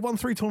 aside, they won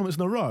 3 tournaments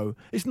in a row.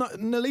 It's not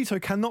Nolito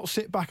cannot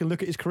sit back and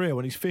look at his career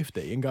when he's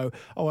 50 and go,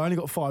 "Oh, I only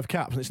got 5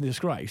 caps and it's a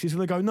disgrace." He's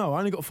going to go, "No, I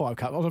only got 5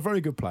 caps. I was a very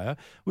good player.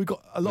 We've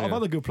got a lot of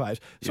other good players."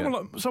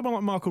 Someone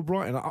like Michael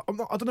Brighton. I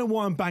don't know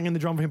why I'm banging the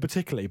drum for him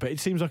particularly, but it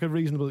seems like a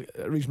reasonable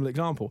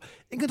example.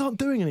 England aren't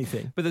doing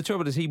anything. But the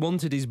trouble is, he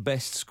wanted his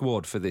best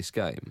squad for this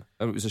game,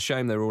 and it was a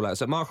shame they were all out.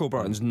 So Michael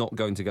Brighton's not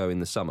going to go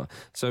in the summer.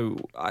 So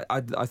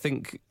I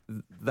think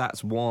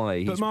that's why.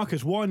 But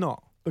Marcus, why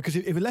not? Because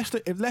if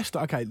Leicester,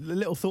 okay, a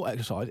little thought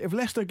exercise. If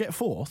Leicester get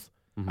 4th,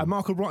 and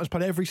Michael Brighton's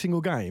played every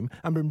single game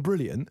and been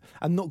brilliant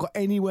and not got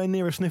anywhere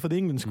near a sniff of the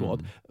England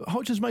squad,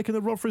 Hodgson's making a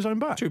rod for his own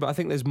back. True, but I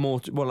think there's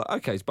more. But I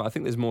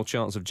think there's more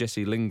chance of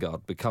Jesse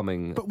Lingard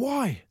becoming. But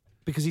why?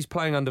 Because he's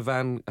playing under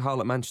Van Gaal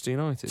at Manchester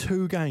United.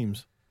 2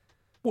 games.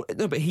 Well,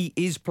 no, but he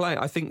is playing.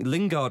 I think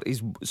Lingard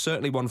is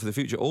certainly one for the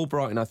future.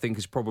 Albrighton, I think,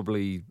 is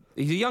probably...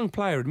 He's a young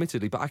player,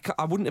 admittedly, but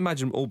I wouldn't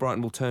imagine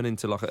Albrighton will turn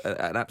into like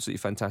an absolutely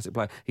fantastic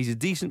player. He's a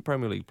decent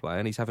Premier League player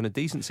and he's having a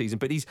decent season,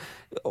 but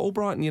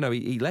Albrighton,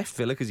 he left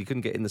Villa because he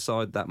couldn't get in the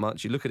side that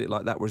much. You look at it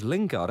like that, whereas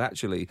Lingard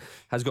actually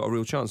has got a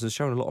real chance and has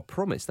shown a lot of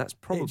promise. That's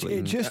probably...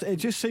 It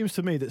just seems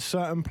to me that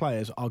certain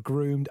players are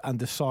groomed and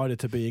decided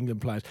to be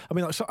England players. I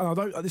mean,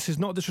 this is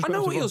not disrespectful. I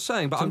know what you're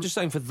saying, but I'm just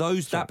saying for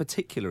that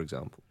particular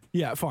example.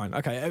 Yeah, fine.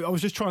 Okay. I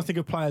was just trying to think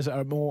of players that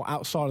are more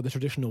outside of the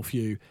traditional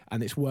few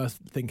and it's worth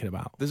thinking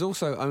about. There's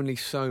also only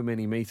so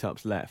many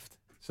meetups left.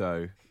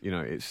 So,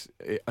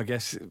 I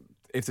guess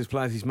if there's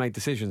players he's made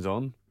decisions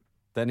on,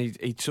 then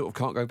he sort of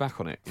can't go back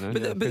on it.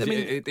 But I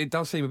mean, it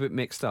does seem a bit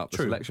mixed up,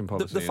 true. The selection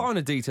policy. The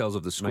finer details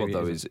of the squad,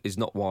 though, is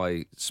not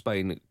why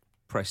Spain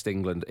pressed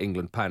England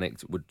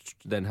panicked, would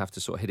then have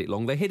to sort of hit it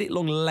long. They hit it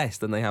long less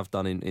than they have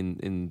done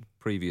in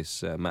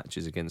previous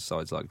matches against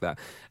sides like that.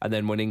 And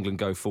then when England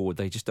go forward,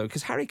 they just don't.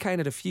 Because Harry Kane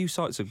had a few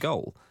sights of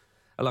goal,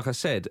 like I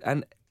said.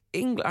 And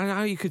England, I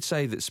know you could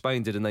say that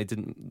Spain did and they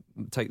didn't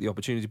take the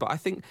opportunity, but I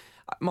think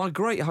my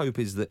great hope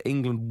is that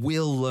England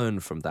will learn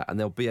from that and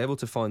they'll be able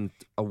to find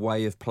a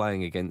way of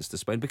playing against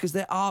Spain, because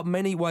there are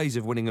many ways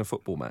of winning a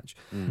football match.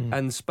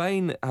 And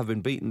Spain have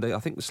been beaten. I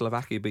think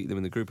Slovakia beat them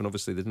in the group, and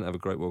obviously they didn't have a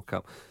great World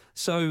Cup.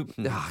 So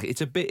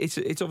it's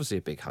obviously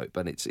a big hope,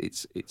 and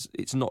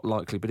it's not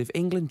likely. But if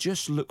England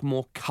just look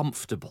more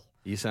comfortable,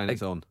 you're saying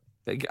it's on.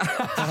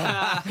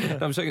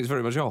 I'm saying it's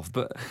very much off,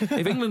 but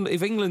if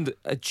England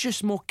are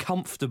just more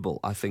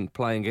comfortable, I think,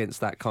 playing against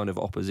that kind of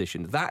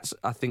opposition, that's,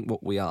 I think,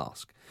 what we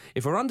ask.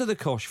 If we're under the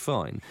cosh,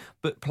 fine,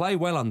 but play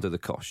well under the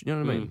cosh. You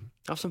know what I mean?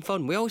 Have some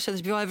fun. We always say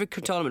this before every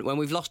tournament when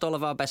we've lost all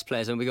of our best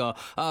players and we go,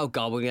 oh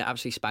God, we're going to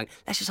absolutely spank.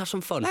 Let's just have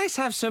some fun. Let's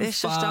have some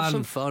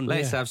fun.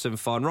 Let's have some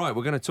fun. Right,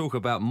 we're going to talk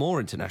about more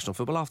international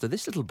football after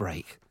this little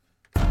break.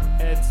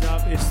 Heads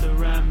up, it's the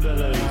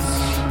Ramblers.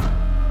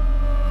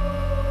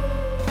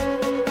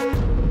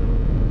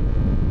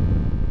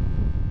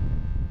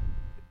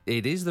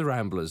 It is the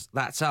Ramblers.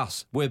 That's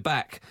us. We're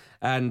back.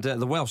 And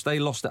the Welsh, they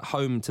lost at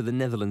home to the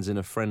Netherlands in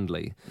a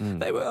friendly.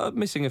 They were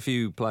missing a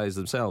few players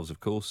themselves, of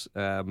course.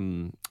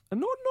 And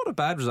not a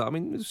bad result. I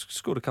mean, they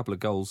scored a couple of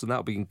goals, and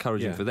that'll be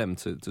encouraging for them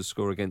to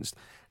score against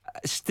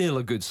still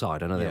a good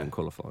side. I know they haven't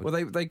qualified.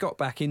 Well, they got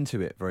back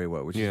into it very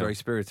well, which is very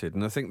spirited.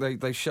 And I think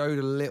they showed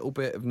a little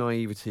bit of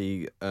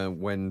naivety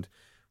when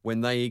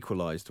they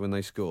equalised, when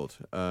they scored.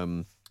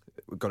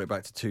 Got it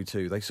back to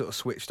 2-2. They sort of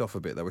switched off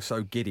a bit. They were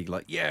so giddy,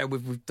 like,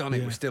 we've done it.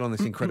 Yeah. We're still on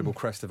this incredible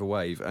crest of a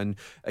wave. And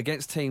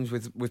against teams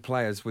with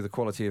players with the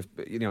quality of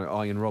Ian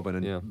Robben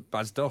and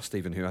Baz Dost,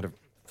 even, who had a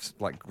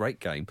great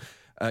game.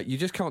 You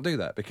just can't do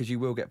that because you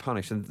will get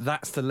punished, and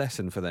that's the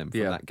lesson for them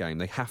from that game.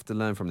 They have to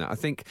learn from that. I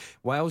think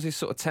Wales'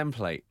 sort of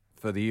template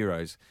for the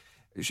Euros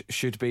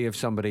should be of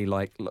somebody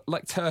like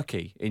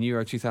Turkey in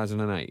Euro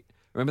 2008.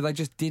 Remember, they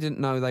just didn't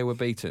know they were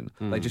beaten.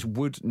 They just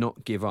would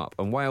not give up.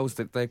 And Wales,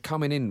 they're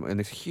coming in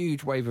this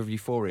huge wave of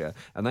euphoria,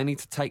 and they need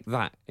to take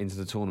that into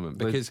the tournament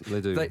because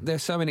they're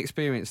so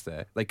inexperienced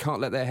there. They can't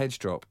let their heads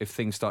drop if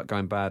things start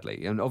going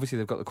badly. And obviously,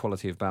 they've got the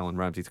quality of Bale and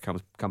Ramsey to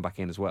come back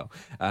in as well.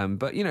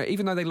 But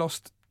even though they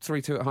lost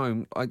 3-2 at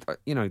home,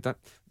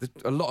 there's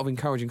a lot of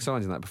encouraging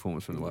signs in that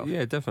performance from the Welsh.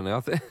 Yeah, definitely. I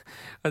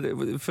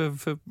think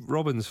for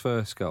Robben's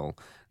first goal,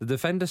 the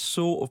defender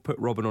sort of put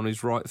Robben on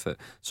his right foot.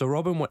 So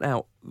Robben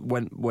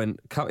went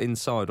cut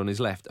inside on his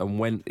left and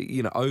went,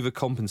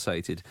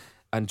 overcompensated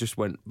and just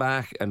went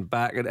back and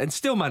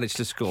still managed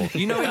to score.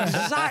 You know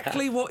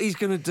exactly what he's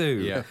going to do.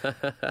 Yeah.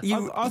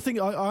 I think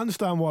I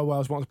understand why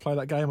Wales want to play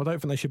that game. I don't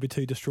think they should be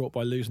too distraught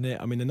by losing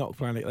it. I mean, they're not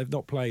playing it. They've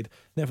not played.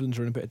 Netherlands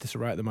are in a bit of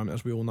disarray at the moment,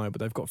 as we all know,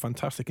 but they've got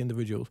fantastic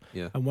individuals.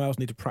 Yeah. And Wales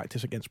need to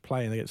practice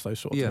playing against those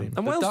sort of teams.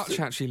 And the Dutch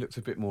actually looked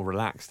a bit more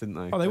relaxed, didn't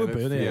they? Oh, they would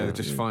be, yeah.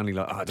 Just finally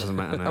it doesn't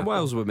matter now. And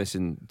Wales were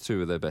missing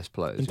 2 of their best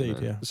players. Indeed,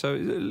 yeah. So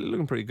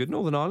looking pretty good.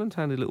 Northern Ireland,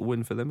 handy little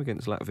win for them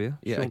against Latvia.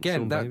 Yeah,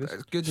 Sean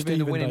that's good to be in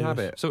the winning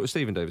habit. So it was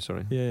Stephen Davis,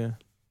 sorry. Yeah.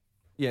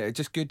 Yeah, it's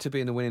just good to be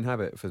in the winning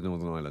habit for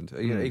Northern Ireland.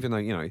 Even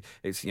though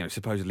it's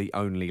supposedly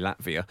only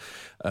Latvia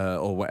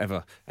or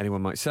whatever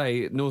anyone might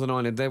say, Northern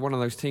Ireland, they're one of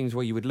those teams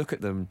where you would look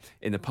at them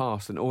in the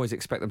past and always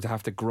expect them to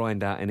have to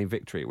grind out any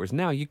victory, whereas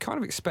now you kind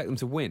of expect them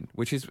to win,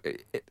 which is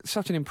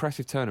such an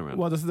impressive turnaround.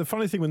 Well, the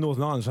funny thing with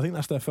Northern Ireland is I think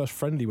that's their first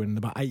friendly win in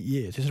about 8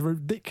 years. It's a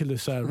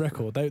ridiculous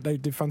record. They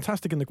did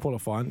fantastic in the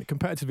qualifying.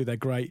 Competitively, they're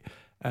great.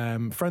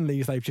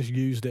 Friendlies, they've just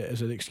used it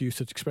as an excuse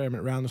to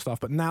experiment around and stuff.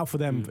 But now for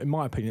them, in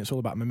my opinion, it's all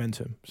about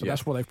momentum. So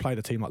that's why they've played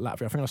a team like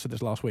Latvia. I think I said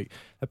this last week.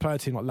 They play a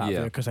team like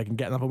Latvia because they can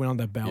get another win on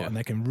their belt and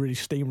they can really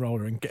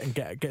steamroller and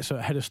get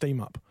a head of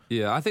steam up.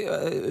 Yeah, I think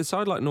a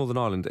side like Northern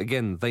Ireland,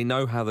 again, they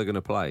know how they're going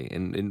to play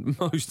in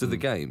most of the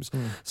games.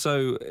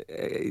 So,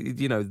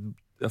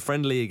 a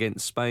friendly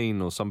against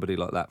Spain or somebody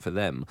like that for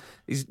them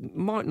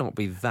might not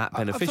be that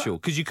beneficial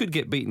because you could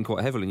get beaten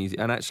quite heavily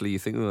and actually you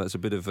think, that's a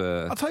bit of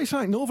a... I'll tell you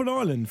something, Northern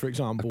Ireland, for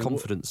example... A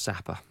confidence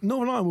sapper.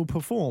 Northern Ireland will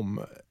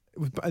perform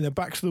in a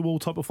backs to the wall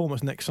type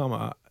performance next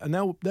summer, and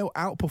they'll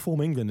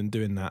outperform England in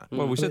doing that.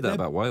 Well, we said that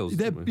about Wales.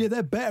 Didn't we? Yeah,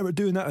 they're better at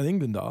doing that than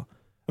England are.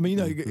 I mean,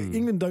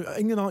 England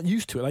aren't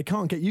used to it. They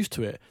can't get used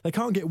to it. They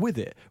can't get with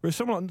it. Whereas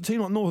a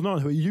team like Northern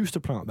Ireland, who are used to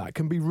playing like that,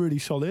 can be really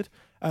solid.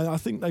 And I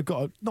think they've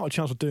got not a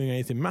chance of doing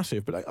anything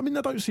massive. But I mean,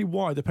 I don't see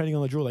why, depending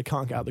on the draw, they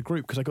can't get out of the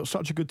group because they've got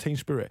such a good team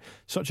spirit,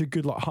 such a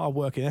good hard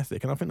working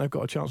ethic, and I think they've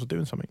got a chance of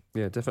doing something.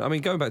 Yeah, definitely. I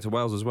mean, going back to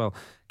Wales as well,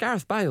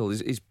 Gareth Bale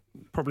is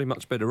probably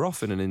much better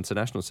off in an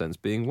international sense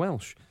being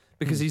Welsh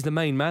because he's the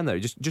main man there.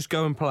 Just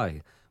go and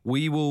play.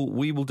 We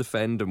will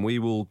defend and we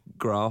will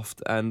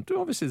graft, and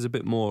obviously there's a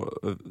bit more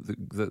of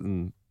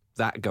than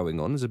that going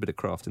on. There's a bit of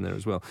craft in there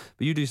as well.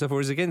 But you do stuff,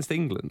 whereas against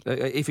England,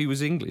 if he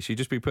was English, he'd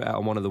just be put out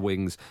on one of the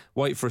wings,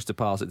 wait for us to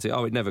pass it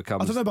to, it never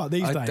comes. I don't know about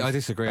these days. I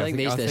disagree. I think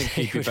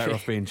he'd be better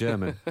off being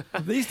German.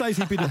 These days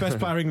he'd be the best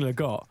player England have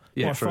got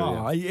by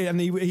far. Yeah. And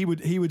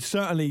he would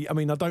certainly, I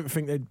mean, I don't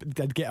think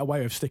they'd get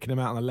away with sticking him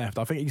out on the left.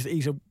 I think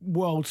he's a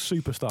world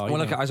superstar.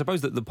 Well, okay, I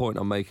suppose that the point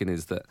I'm making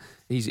is that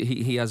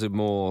he has a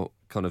more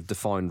kind of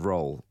defined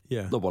role.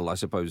 Yeah. Well, I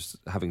suppose,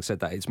 having said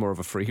that, it's more of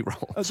a free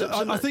role.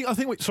 I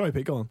think. Sorry,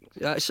 Pete, go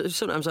on.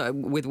 Sometimes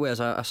with Wales,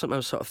 I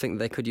sometimes sort of think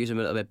they could use him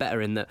a little bit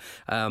better in that,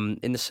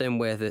 in the same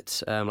way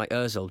that like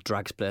Ozil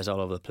drags players all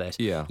over the place.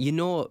 Yeah. You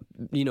know,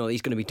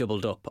 he's going to be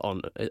doubled up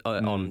on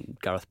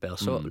Gareth Bale.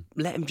 So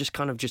let him just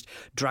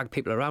drag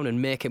people around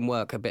and make him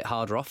work a bit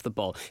harder off the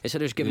ball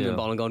instead of just giving him the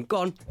ball and going, go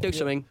on, do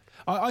something.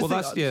 I think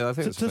that's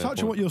to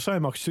touch on what you're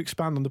saying, Marcus, to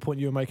expand on the point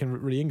you were making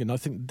really England, I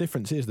think the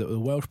difference is that the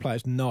Welsh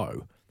players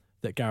know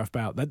that Gareth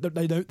Bale,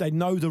 they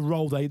know the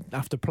role they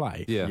have to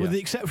play. Yeah. With the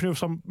exception of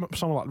someone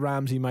like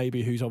Ramsey,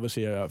 maybe, who's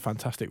obviously a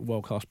fantastic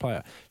world-class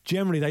player.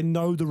 Generally, they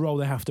know the role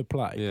they have to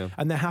play,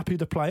 and they're happy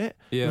to play it.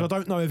 Yeah. But I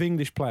don't know if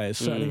English players,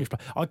 certain English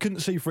players, I couldn't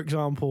see, for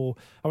example,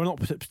 I'm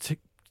not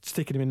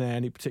sticking him in there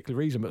any particular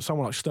reason, but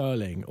someone like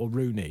Sterling or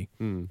Rooney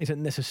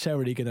isn't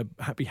necessarily going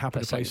to be happy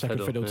to play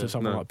second fiddle to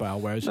someone like Bale,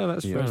 whereas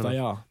they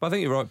are. But I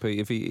think you're right, Pete.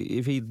 If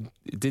he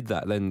did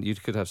that, then you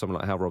could have someone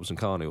like Hal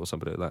Robson-Kearney or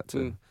somebody like that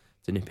to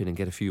nip in and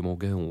get a few more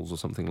goals or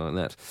something like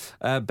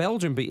that.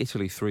 Belgium beat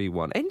Italy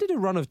 3-1. Ended a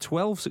run of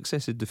 12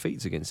 successive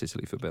defeats against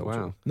Italy for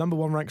Belgium. Wow. Number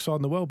one ranked side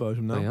in the world,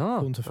 Belgium now. They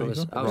are.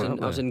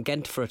 I was in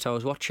Ghent for it. I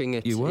was watching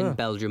it in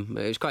Belgium.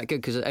 It was quite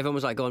good because everyone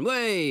was like going,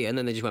 way, and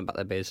then they just went back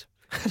their biz.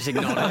 Just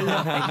ignore the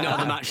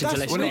match until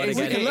they scored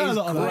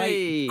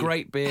again.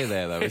 Great beer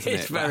there, though, isn't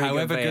it? Very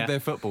however good good their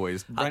football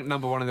is, ranked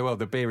number one in the world,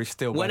 the beer is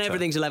still when better.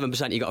 everything's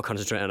 11%, you've got to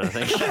concentrate on it,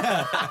 I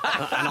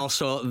think. And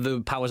also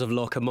the powers of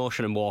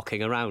locomotion and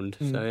walking around.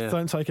 So, yeah.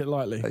 Don't take it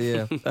lightly.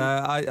 Yeah.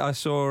 I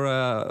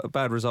saw a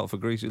bad result for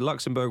Greece.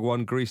 Luxembourg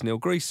 1, Greece 0.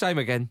 Greece, same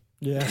again.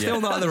 Yeah. Still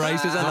not in the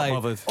races, are they?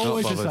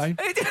 Always the same.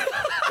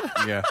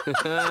 Yeah.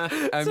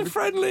 It's a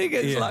friendly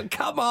against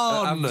come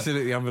on.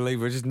 Absolutely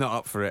unbelievable. Just not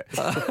up for it.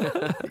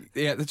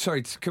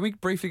 Sorry, can we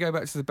briefly go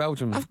back to the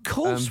Belgium? Of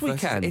course we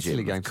can, Italy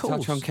Jim, game of to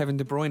course. touch on Kevin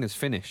De Bruyne's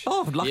finish.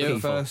 Oh, lucky.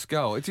 First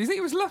goal. Do you think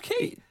it was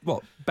lucky?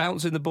 What,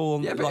 bouncing the ball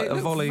like a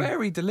volley?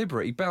 Very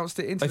deliberate. He bounced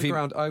it into the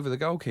ground over the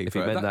goalkeeper. If he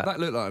meant that. That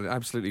looked like an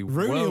absolutely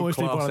Rooney always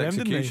did one of world-class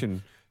them, didn't he?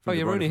 execution. Oh,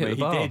 yeah, Rooney hit the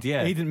bar. He did,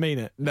 yeah. He didn't mean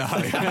it. No.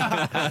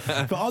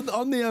 But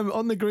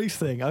on the Greece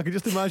thing, I could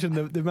just imagine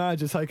the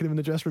manager taking him in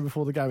the dressing room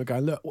before the game and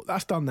going, look,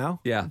 that's done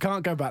now. Yeah. You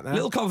can't go back now.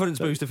 Little confidence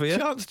booster for you.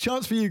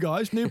 Chance for you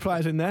guys, new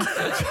players in there,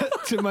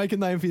 to make a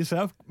name for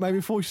yourself.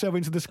 Maybe force yourself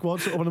into the squad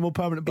sort of on a more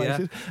permanent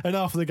basis. Yeah. And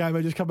after the game,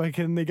 they just come back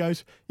in and he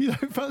goes, you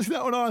don't fancy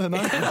that one either, no?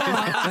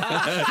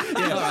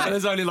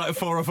 There's only like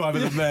 4 or 5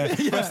 of them there.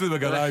 The rest of them are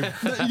gone home.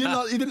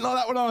 You didn't like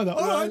that one either.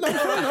 All right, no,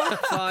 fair enough.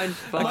 Fine.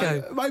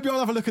 Okay. Maybe I'll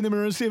have a look in the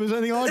mirror and see if there's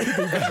anything I could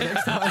do better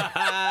next time.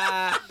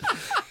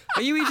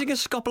 Are you eating a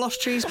Skopelos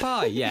cheese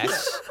pie?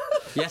 Yes.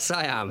 Yes,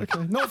 I am.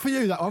 Okay. Not for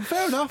you, that one.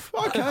 Fair enough.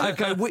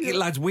 Okay.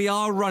 Lads, we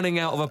are running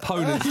out of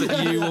opponents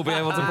that you will be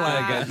able to play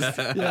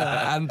against.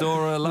 Yeah.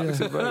 Andorra,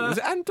 Luxembourg. Was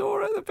it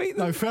Andorra that beat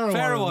them? No,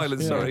 Faroe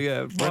Islands. Sorry,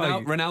 yeah.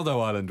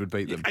 Ronaldo Island would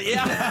beat them.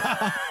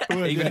 Yeah.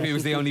 Even if he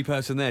was the only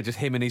person there, just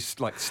him and his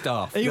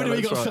staff. Even if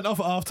he got sent off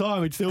at half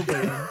time, he'd still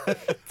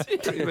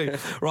beat them.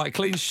 Right,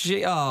 clean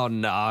sheet. Oh,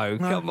 no.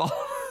 Come on.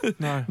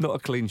 No. Not a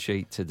clean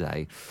sheet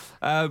today.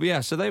 So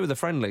they were the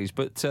friendlies,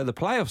 but the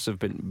playoffs have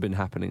been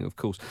happening, of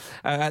course.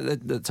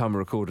 At the time of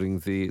recording,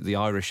 the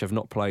Irish have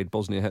not played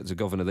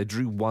Bosnia-Herzegovina. They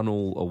drew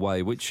 1-1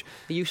 away, which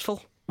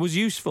was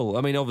useful.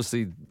 I mean,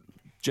 obviously,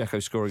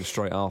 Dzeko scoring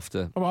straight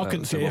after. Well, I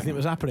couldn't see anything that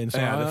was happening. So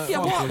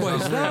what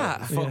was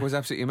that? The fog was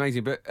absolutely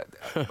amazing. But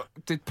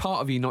did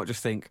part of you not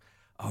just think,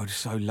 I'd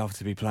so love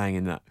to be playing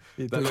in that?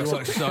 That looks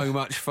like so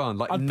much fun.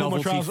 Like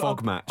novelty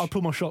fog match. I'd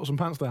pull my shorts and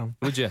pants down.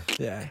 Would you?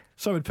 Yeah.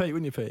 So would Pete,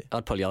 wouldn't you, Pete?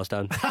 I'd pull yours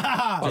down.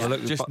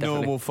 Just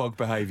normal fog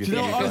behaviour. Do you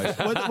know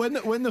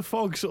what, when the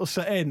fog sort of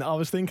set in, I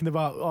was thinking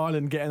about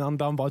Ireland getting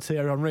undone by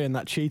Thierry Henry and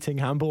that cheating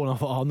handball, and I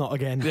thought, oh, not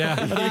again. Yeah.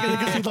 And they're going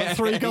to concede like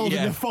 3 goals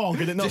in the fog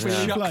and it not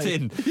being shucked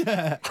played. in.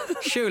 Yeah.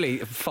 Surely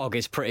fog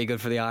is pretty good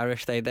for the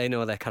Irish. They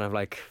know they're kind of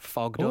like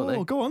fog, don't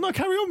they? Go on. No,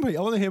 carry on, Pete.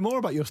 I want to hear more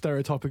about your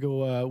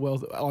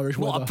stereotypical Irish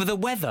weather. What, for the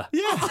weather?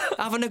 Yeah.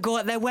 Having a go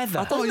at their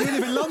weather. Oh, you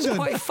live in London. It's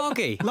quite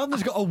foggy.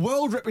 London's got a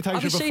world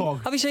reputation for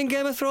fog. Have you seen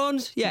Game of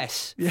Thrones? Yes.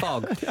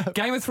 Fog.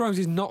 Game of Thrones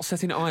is not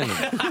set in Ireland.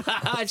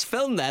 It's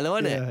filmed there, though,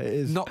 isn't Yeah, it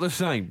is. Not the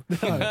same.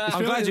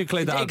 I'm glad you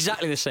cleared that up.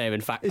 Exactly the same,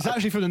 in fact. It's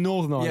actually from the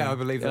Northern Ireland. Yeah, I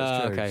believe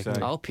that's true. Okay. So.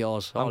 I'll hope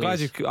yours. I'm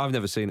glad I've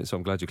never seen it, so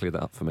I'm glad you cleared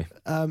that up for me.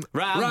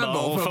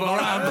 Ramble for more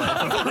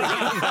ramble.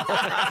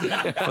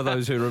 For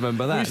those who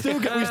remember that. We still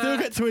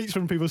get tweets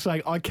from people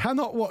saying, I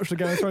cannot watch the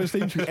Game of Thrones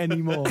theme tune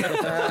anymore.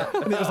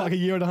 And it was like a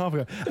year and a half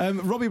ago.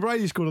 Robbie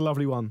Brady scored a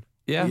lovely one.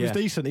 Yeah. He was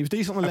decent. He was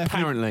decent on the left.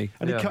 Apparently.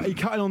 And he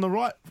cut in on the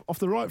right, off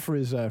the right for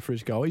his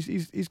goal.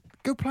 He's a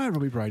good player,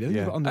 Robbie Brady. I think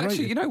he's underrated.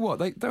 Actually, you know what?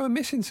 They were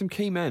missing some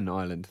key men,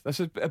 Ireland. That's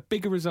a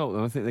bigger result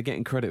than I think they're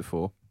getting credit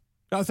for.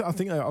 I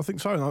think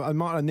so. And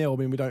Martin O'Neill, I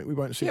mean, we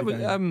won't see. Yeah, the but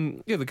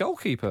game. the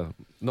goalkeeper,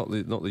 not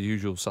the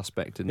usual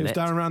suspect in It was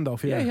net. Darren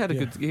Randolph. Yeah, he had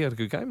a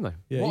good game though.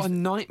 Yeah, What a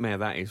nightmare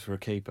that is for a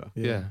keeper.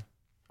 Yeah.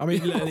 I mean,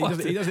 he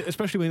does it,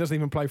 especially when he doesn't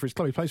even play for his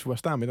club. He plays for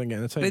West Ham. He doesn't get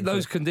in the team. In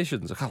those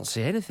conditions, I can't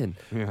see anything.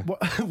 Yeah.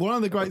 One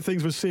of the great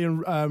things was seeing.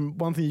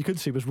 One thing you could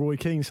see was Roy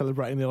Keane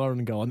celebrating the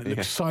Ireland goal, and it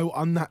looked so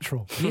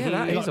unnatural. Yeah,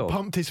 that he is odd.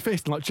 pumped his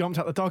fist and jumped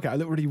out the dugout. It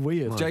looked really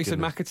weird.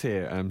 Jason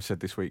McAteer said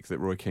this week that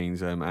Roy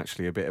Keane's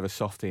actually a bit of a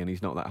softie and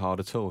he's not that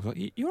hard at all. Like,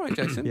 you all right,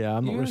 Jason? Yeah,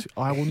 I'm not.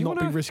 I will not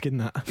be wanna- risking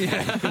that.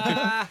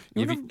 Yeah.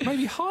 You wanna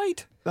maybe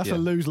hide. That's a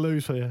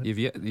lose-lose for you.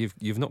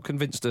 You've not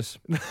convinced us,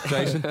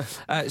 Jason.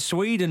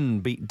 Sweden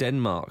beat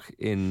Denmark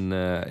in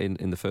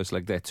the first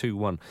leg there,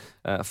 2-1.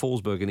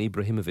 Forsberg and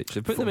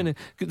Ibrahimovic.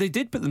 They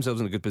did put themselves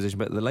in a good position,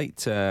 but the late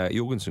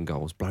Jorgensen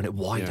goal was blowing it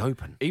wide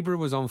open. Ibra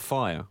was on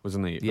fire,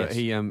 wasn't he? Yes. But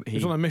he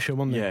was on a mission,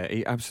 wasn't he? Yeah,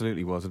 he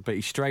absolutely was. But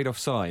he strayed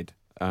offside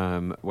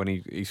when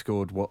he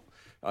scored what.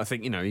 I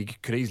think, he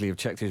could easily have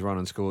checked his run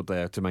and scored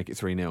there to make it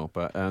 3-0.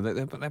 But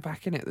they're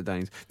back in it, the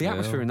Danes. The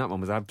atmosphere in that one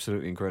was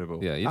absolutely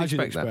incredible. Yeah, You'd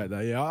expect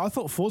that. Yeah, I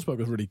thought Forsberg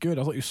was really good.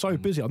 I thought he was so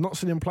busy. I've not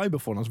seen him play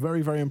before, and I was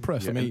very, very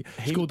impressed. Yeah, I mean,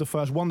 he scored the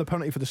first, won the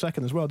penalty for the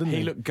second as well, didn't he?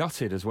 He looked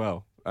gutted as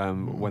well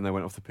when they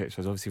went off the pitch. So he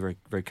was obviously very,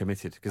 very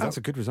committed because that's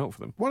a good result for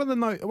them. One of the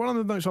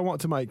notes I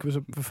wanted to make was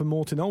for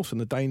Morten Olsen,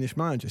 the Danish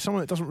manager. Someone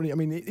that doesn't really. I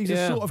mean, he's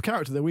a sort of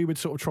character that we would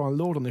sort of try and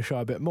laud on this show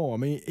a bit more. I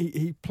mean,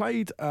 he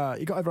played.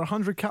 He got over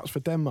 100 caps for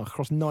Denmark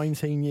across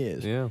 19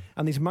 years. Yeah.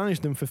 And he's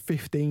managed them for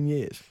 15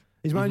 years.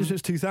 He's managed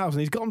since 2000.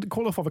 He's gotten to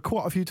qualify for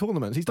quite a few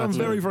tournaments. He's done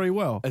very, very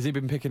well. Has he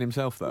been picking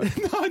himself though?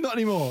 No, not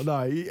anymore.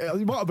 No,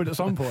 he might have been at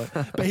some point.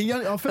 But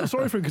I felt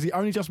sorry for him because he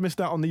only just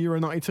missed out on the Euro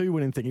 92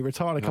 winning thing. He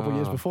retired a couple of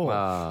years before.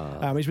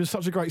 He's been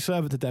such a great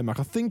servant to Denmark.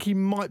 I think he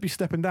might be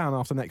stepping down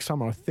after next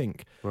summer, I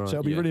think. Right. So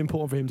it'll be really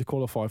important for him to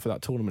qualify for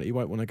that tournament. He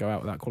won't want to go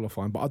out without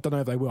qualifying. But I don't know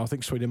if they will. I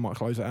think Sweden might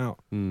close it out.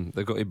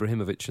 They've got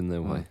Ibrahimovic in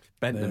their way.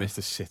 Bentner missed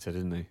a sitter,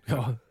 didn't he?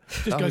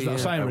 Just goes without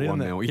saying, really,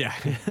 doesn't it? Yeah.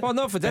 Well,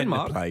 not for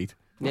Denmark. Played.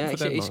 Yeah,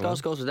 he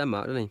scores goals for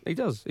Denmark, doesn't he?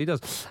 He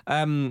does.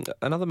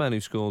 Another man who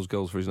scores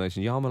goals for his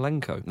nation,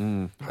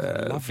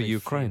 Yarmolenko, for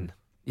Ukraine.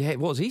 Yeah, it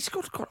was. He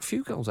scored quite a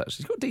few goals, actually.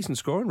 He's got a decent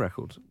scoring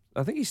record.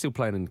 I think he's still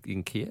playing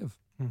in Kiev.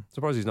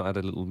 Surprised he's not had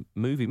a little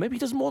movie. Maybe he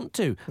doesn't want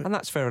to, and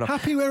that's fair enough.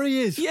 Happy where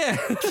he is. Yeah,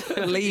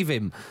 leave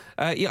him.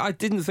 I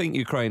didn't think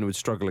Ukraine would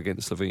struggle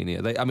against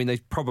Slovenia. They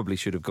probably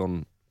should have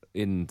gone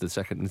into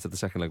the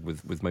second leg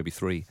with maybe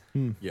 3.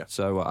 Yeah.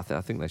 So I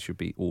think they should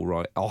be all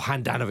right.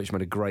 Handanovic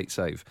made a great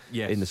save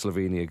in the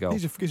Slovenia goal.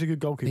 He's a good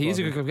goalkeeper. He is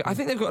a good goalkeeper. I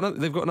think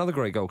they've got another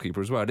great goalkeeper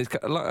as well. And it's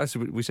like as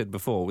we said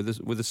before, with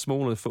a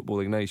smaller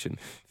footballing nation,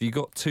 if you've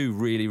got 2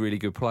 really, really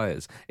good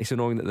players, it's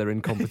annoying that they're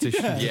in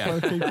competition.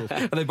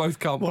 And they both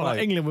can't play.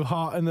 Like England with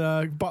Hart and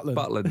Butland.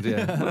 Butland,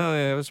 yeah. Well,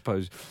 yeah, I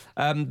suppose.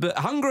 But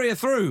Hungary are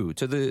through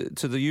to the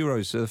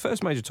Euros, the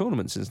first major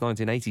tournament since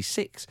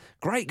 1986.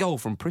 Great goal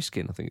from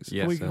Priskin, I think.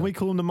 Can we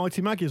call them the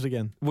Mighty Magyars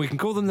again? We can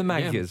call them the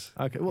Magyars.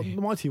 Okay, well, the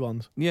mighty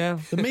ones. Yeah.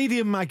 The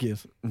medium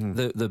Magyars.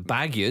 The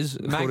Bagyars,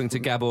 according to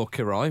Gabor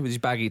Kirai, with his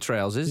baggy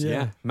trousers.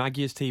 Yeah.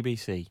 Magyars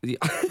TBC.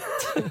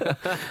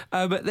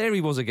 But there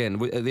he was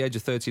again, at the age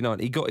of 39.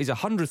 He got his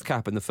 100th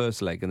cap in the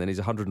first leg and then his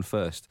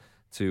 101st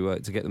to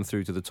get them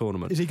through to the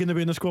tournament. Is he going to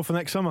be in the squad for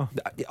next summer?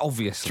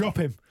 Obviously. Drop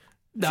him.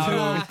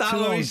 No,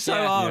 he's so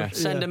hard.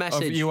 Send a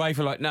message.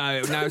 UEFA now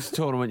it's a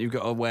tournament. You've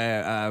got to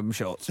wear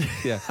shorts.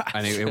 Yeah,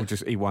 and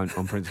he won't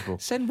on principle.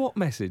 Send what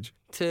message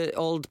to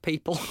old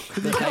people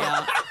that they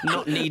are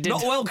not needed,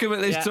 not welcome at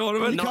this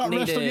tournament?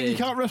 You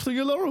can't rest on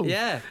your laurels.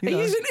 Yeah, he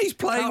isn't. He's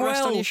playing can't well.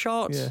 Rest on your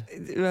shorts.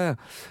 Yeah.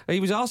 He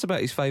was asked about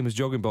his famous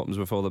jogging bottoms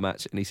before the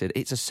match, and he said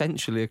it's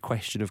essentially a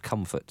question of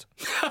comfort.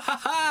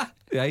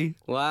 Yeah.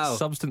 Wow.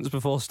 Substance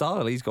before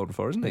style. He's gone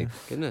for, isn't he?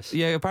 Goodness.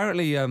 Yeah.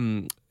 Apparently,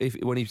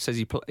 when he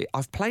says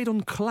I've played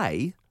on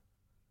clay.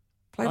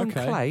 On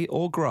clay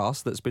or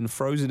grass that's been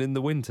frozen in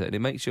the winter, and it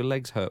makes your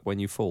legs hurt when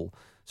you fall.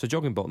 So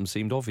jogging bottoms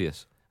seemed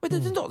obvious. Well,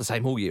 it's not the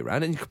same all year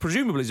round, and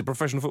presumably as a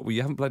professional football,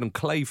 you haven't played on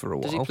clay for a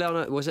while. Does he play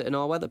on was it an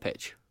all-weather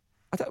pitch?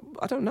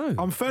 I don't know.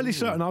 I'm fairly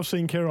certain I've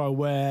seen Kirai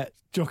wear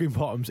jogging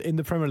bottoms in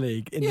the Premier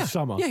League in the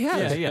summer. Yeah, he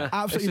has. Yeah.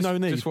 Absolutely It's no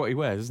need. just what he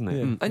wears, isn't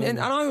it? Yeah. And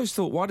I always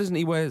thought, why doesn't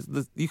he wear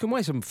you can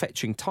wear some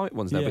fetching tight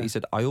ones now, Yeah. but he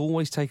said, I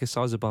always take a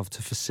size above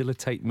to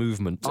facilitate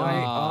movement.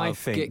 I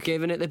think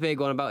Giving it the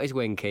big one about his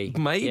winky.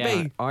 Maybe.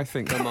 Yeah. I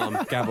think Come on.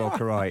 Gabor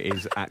Kirai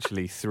is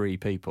actually 3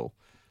 people.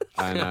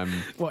 And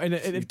What, in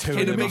a two in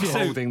of a them are midget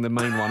suit? holding the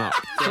main one up.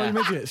 Three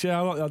midgets. Yeah,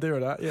 I like the idea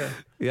of that. Yeah.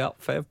 Yeah,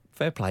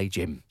 fair play,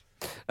 Jim.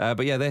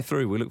 But yeah, they're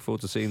through. We look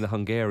forward to seeing the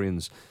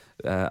Hungarians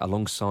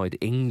alongside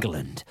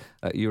England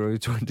at Euro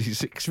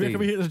 2016. Do you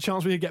reckon there's a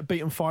chance we could get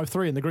beaten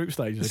 5-3 in the group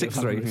stages?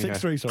 6-3,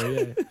 6-3, sorry,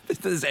 yeah.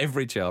 There's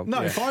every chance. No,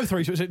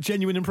 5-3, so it's a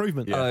genuine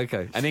improvement. Oh,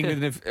 okay. And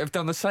England have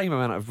done the same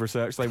amount of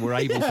research they were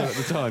able to at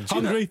the time.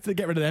 Hungary, to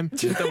get rid of them.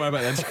 Don't worry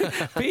about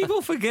them.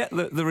 People forget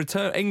that the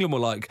return. England were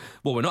like,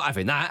 well, we're not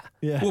having that.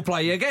 Yeah. We'll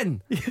play you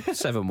again.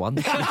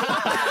 7-1.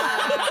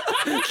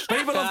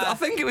 I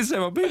think it was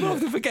 7. People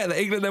often forget that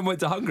England then went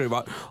to Hungary.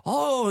 Like,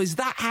 oh, is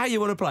that how you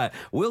want to play it?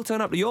 We'll turn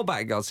up to your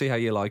back guard, see how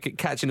you like it,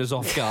 catching us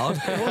off guard.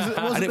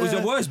 And it was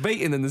a worse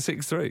beating than the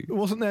 6-3.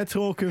 Wasn't there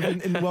talk of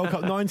in World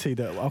Cup 90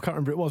 that, I can't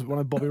remember who it was, but one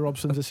of Bobby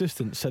Robson's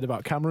assistants said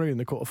about Cameroon in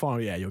the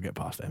quarter-final, yeah, you'll get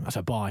past them. That's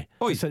a bye.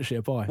 Oi. Essentially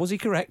a bye. Was he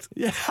correct?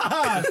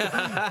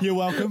 Yeah. You're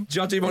welcome.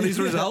 Judge him on his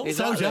results.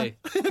 Told you.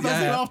 Exactly.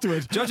 That's it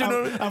afterwards. Judging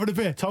on- Having a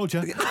beer. Told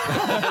you.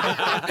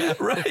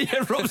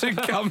 Yeah, Robson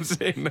comes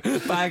in,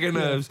 bag of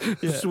nerves,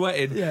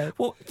 sweating. Yeah.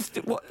 What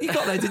you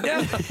got there,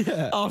 didn't you?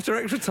 After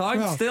extra time,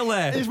 Well, still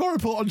there. It's my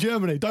report on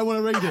Germany. Don't want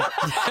to read it.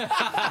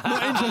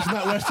 Not interested in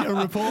that West Ham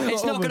report.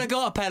 It's not going to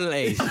go to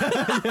penalties.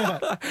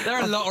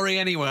 They're a lottery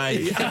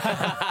anyway.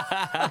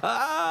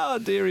 Ah,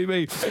 dearie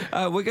me.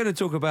 We're going to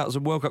talk about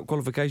some World Cup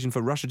qualification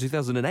for Russia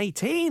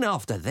 2018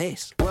 after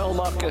this. Well,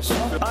 Marcus,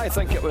 I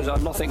think it was a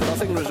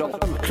 0-0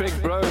 result. I'm Craig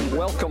Brown.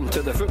 Welcome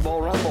to the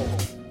Football Ramble.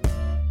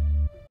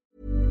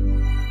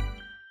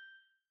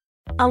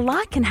 A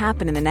lot can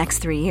happen in the next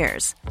 3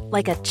 years.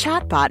 Like a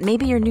chatbot may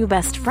be your new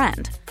best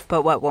friend.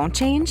 But what won't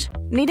change?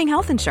 Needing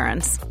health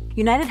insurance.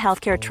 United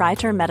Healthcare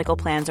Tri-Term Medical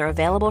Plans are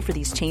available for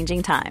these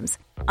changing times.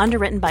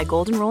 Underwritten by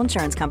Golden Rule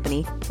Insurance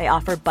Company, they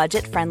offer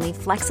budget-friendly,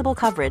 flexible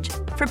coverage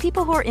for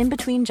people who are in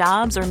between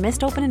jobs or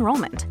missed open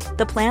enrollment.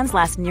 The plans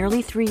last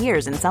nearly 3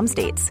 years in some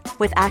states,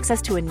 with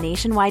access to a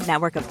nationwide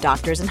network of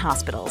doctors and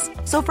hospitals.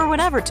 So for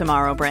whatever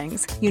tomorrow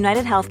brings,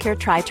 United Healthcare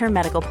Tri-Term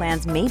Medical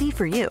Plans may be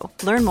for you.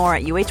 Learn more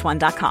at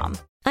uh1.com.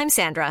 I'm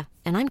Sandra,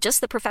 and I'm just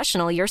the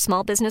professional your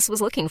small business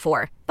was looking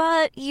for.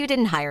 But you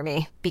didn't hire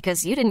me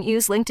because you didn't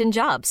use LinkedIn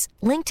Jobs.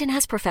 LinkedIn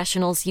has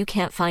professionals you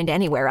can't find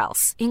anywhere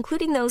else,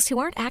 including those who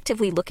aren't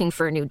actively looking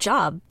for a new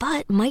job,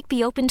 but might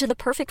be open to the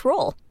perfect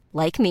role,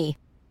 like me.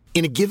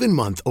 In a given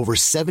month, over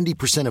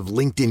 70% of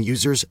LinkedIn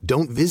users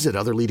don't visit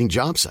other leading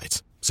job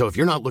sites. So if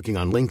you're not looking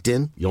on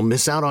LinkedIn, you'll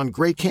miss out on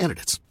great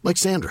candidates like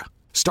Sandra.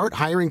 Start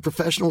hiring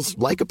professionals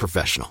like a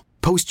professional.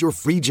 Post your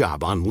free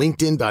job on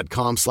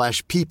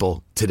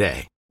linkedin.com/people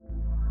today.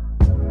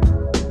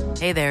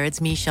 Hey there, it's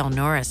Michelle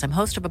Norris. I'm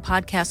host of a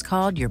podcast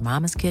called Your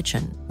Mama's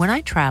Kitchen. When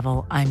I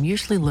travel, I'm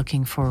usually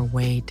looking for a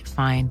way to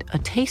find a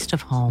taste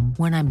of home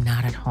when I'm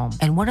not at home.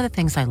 And one of the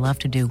things I love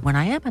to do when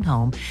I am at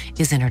home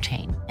is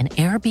entertain. And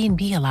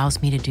Airbnb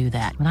allows me to do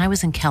that. When I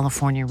was in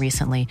California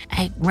recently,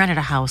 I rented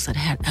a house that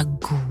had a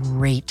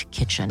great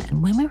kitchen.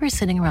 And when we were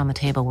sitting around the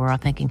table, we're all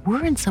thinking,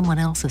 we're in someone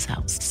else's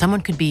house. Someone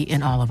could be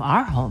in all of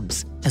our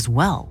homes as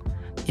well.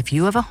 If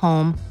you have a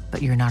home,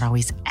 but you're not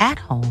always at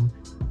home,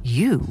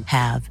 you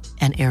have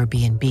an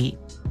Airbnb.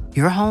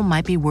 Your home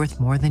might be worth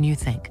more than you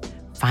think.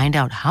 Find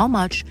out how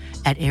much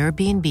at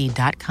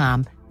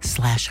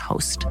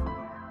airbnb.com/host.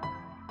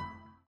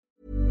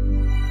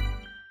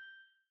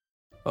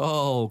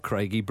 Oh,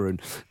 Craigie Brun.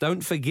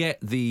 Don't forget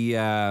the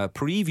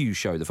preview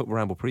show, the Football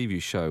Ramble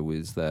preview show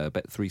with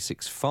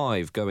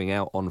Bet365 going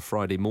out on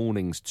Friday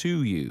mornings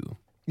to you.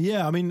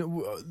 Yeah, I mean,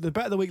 the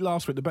bet of the week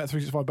last week, the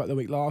Bet365 bet of the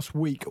week last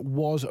week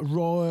was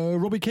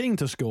Robbie Keane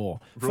to score.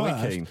 Roy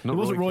first. Keane, not It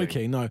wasn't Roy Roy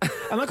Keane. Keane, no.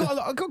 And I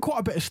got quite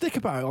a bit of stick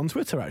about it on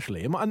Twitter,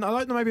 actually. And I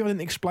don't know, maybe I didn't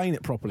explain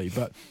it properly,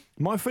 but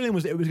my feeling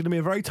was that it was going to be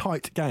a very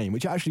tight game,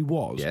 which it actually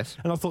was. Yes.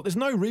 And I thought there's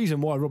no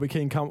reason why Robbie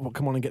Keane can't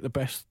come on and get the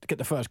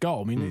first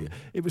goal. I mean,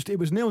 it was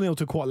 0-0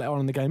 to quite late on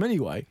in the game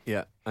anyway.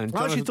 Yeah. And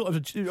I actually thought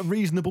it was a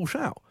reasonable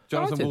shout.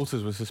 Jonathan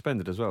Walters was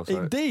suspended as well.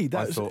 So Indeed, I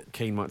that's- thought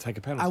Keane might take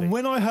a penalty. And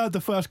when I heard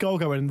the first goal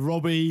go in,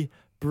 Robbie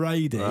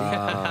Brady.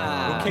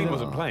 Well, Keane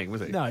wasn't playing,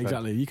 was he? No,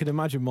 exactly. You can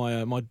imagine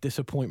my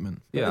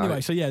dispointment. But Yeah, anyway,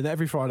 so yeah,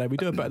 every Friday we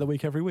do a bet of the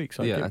week every week.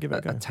 So Yeah, give it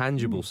a go. a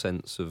tangible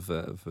sense of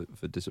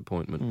for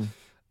disappointment.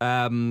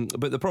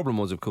 But the problem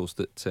was, of course,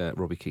 that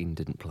Robbie Keane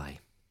didn't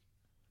play.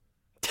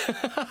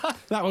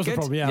 That was the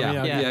problem.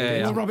 Yeah.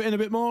 Yeah. We'll rub it in a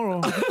bit more.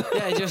 Or?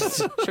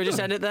 Should we just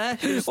end it there?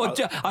 Well,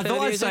 I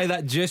thought I'd say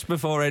that just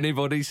before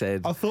anybody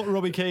said. I thought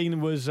Robbie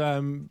Keane was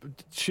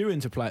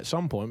shoo-in to play at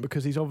some point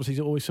because he's obviously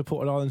always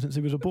supported Ireland since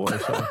he was a boy.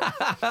 So.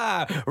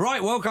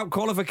 Right, World Cup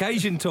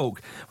qualification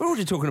talk. We're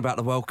already talking about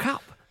the World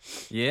Cup.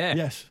 Yeah.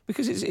 Yes.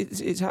 Because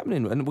it's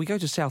happening, and we go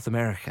to South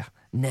America,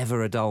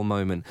 Never a dull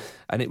moment.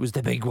 And it was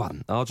the big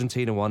one.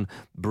 Argentina won,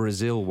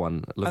 Brazil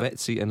won.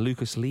 Lavezzi and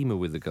Lucas Lima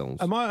with the goals.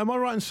 Am I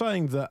right in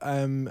saying that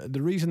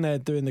the reason they're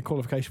doing the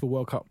qualification for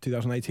World Cup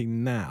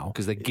 2018 now...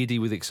 Because they're giddy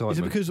with excitement. Is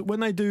it because when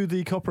they do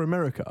the Copa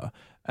America,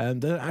 they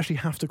don't actually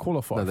have to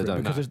qualify No, they for it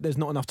don't. because there's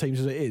not enough teams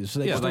as it is. So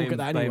they still get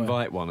that anyway. They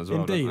invite one as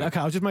well. Indeed. Don't they? Okay,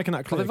 I was just making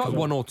that clear. Well, they invite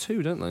one or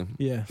two, don't they?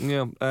 Yeah.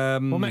 Yeah.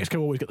 Well, Mexico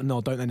always get the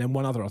nod, don't they? And then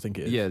one other, I think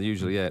it is. Yeah,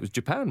 usually, yeah. It was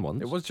Japan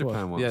once. It was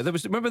Japan once. Yeah,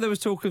 remember there was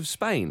talk of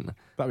Spain.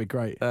 That'd be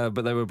great.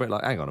 But they were a bit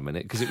like, hang on a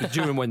minute, because it was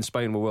during when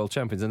Spain were world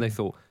champions, and they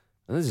thought,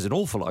 this is an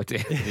awful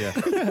idea. Yeah.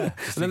 And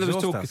then there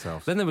was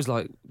talk. Then there was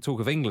like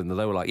talk of England, and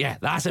they were like, "Yeah,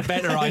 that's a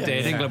better idea."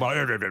 And England,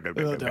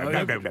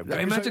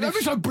 Imagine if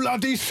so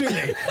bloody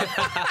silly.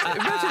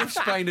 Imagine if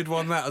Spain had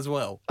won that as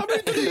well. I mean,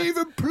 did he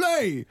even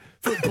play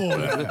football?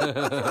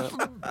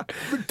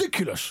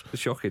 Ridiculous.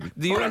 Shocking.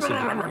 The US,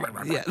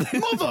 yeah.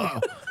 Mother,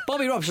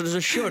 Bobby Robson has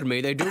assured me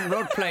they do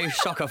not play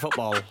soccer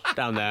football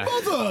down there.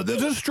 Mother,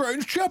 there's a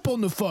strange chap on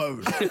the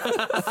phone.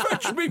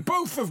 Fetch me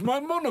both of my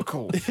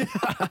monocles.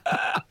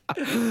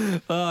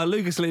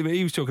 Lucas Lima,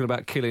 he was talking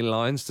about killing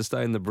lions to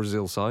stay in the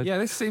Brazil side. Yeah,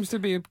 this seems to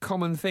be a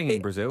common thing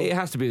in Brazil. It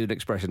has to be an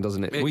expression,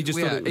 doesn't it? We just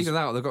thought it was... Either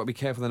that or they've got to be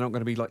careful they're not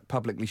going to be like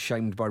publicly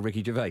shamed by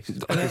Ricky Gervais.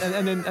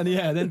 and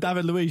then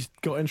David Luiz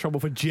got in trouble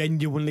for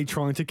genuinely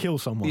trying to kill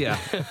someone. Yeah.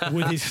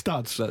 With his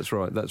studs. That's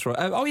right.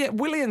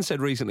 Willian said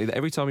recently that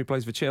every time he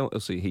plays for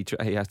Chelsea, he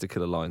has to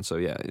kill a lion. So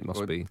yeah, it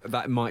must be.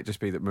 That might just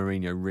be that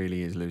Mourinho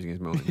really is losing his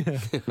mind.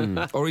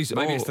 Or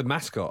maybe it's the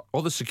mascot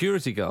or the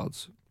security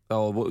guards.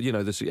 Oh, well,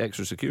 the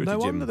extra security no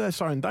gym. Wonder they're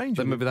so in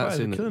danger. Maybe that's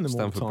in killing them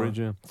Stamford Bridge.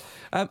 Yeah.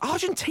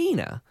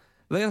 Argentina.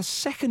 They are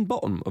second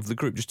bottom of the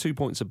group, just 2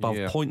 points above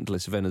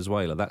pointless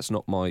Venezuela. That's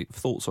not my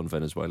thoughts on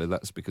Venezuela.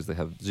 That's because they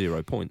have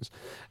 0 points.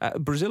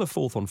 Brazil are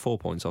fourth on 4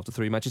 points after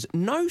 3 matches.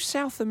 No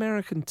South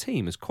American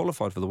team has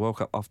qualified for the World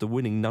Cup after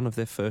winning none of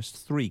their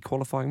first 3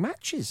 qualifying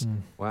matches.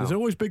 Wow. There's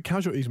always big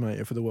casualties,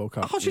 mate, for the World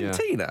Cup.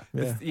 Argentina?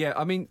 Yeah.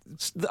 I mean,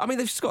 they've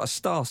just got a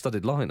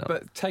star-studded lineup.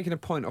 But taking a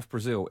point off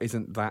Brazil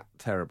isn't that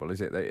terrible, is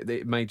it?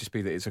 It may just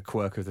be that it's a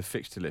quirk of the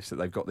fixture list that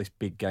they've got this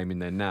big game in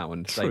there now,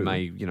 and True. they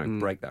may,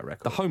 break that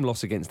record. The home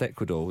loss against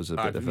Ecuador was a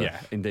bit of a... Yeah,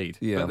 indeed.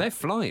 Yeah. But they're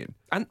flying.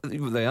 And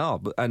they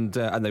are, and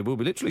they will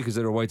be literally because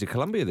they're away to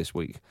Colombia this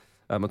week.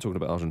 I'm talking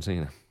about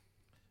Argentina.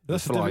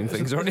 That's flying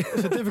things, aren't it?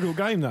 It's a difficult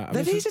game, that.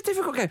 That is a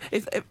difficult game.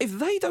 If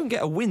they don't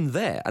get a win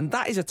there, and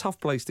that is a tough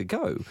place to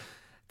go,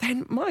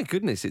 then, my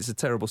goodness, it's a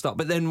terrible start.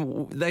 But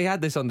then they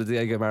had this under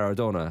Diego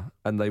Maradona,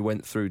 and they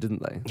went through,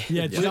 didn't they?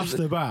 Yeah, just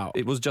about.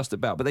 It was just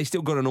about. But they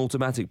still got an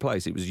automatic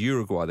place. It was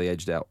Uruguay they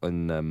edged out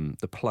in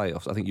the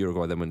playoffs. I think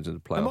Uruguay then went into the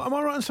playoffs. Am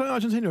I right in saying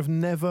Argentina have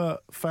never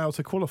failed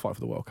to qualify for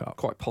the World Cup?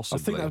 Quite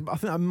possibly. I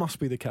think that must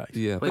be the case.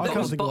 Yeah. Well,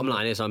 the bottom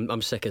line is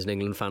I'm sick as an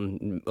England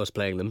fan, us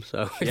playing them.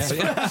 So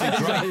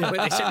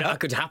I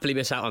could happily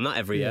miss out on that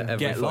every year.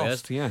 Get 4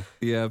 lost, years.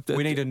 yeah.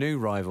 We need a new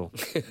rival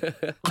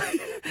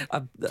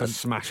to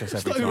smash us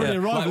every time. Really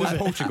a rival, like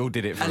Portugal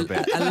did it for a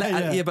bit.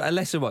 But a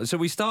lesser one. So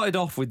we started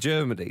off with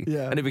Germany,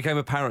 and it became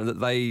apparent that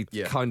they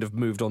kind of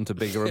moved on to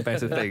bigger and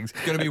better things.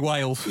 It's going to be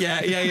Wales. Yeah.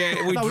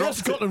 We had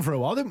Scotland for a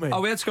while, didn't we? Oh,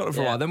 we had Scotland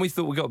for a while. Then we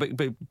thought we got a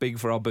bit big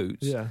for our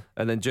boots. Yeah.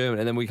 And then Germany,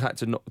 and then we had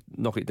to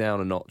knock it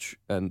down a notch.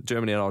 And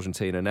Germany and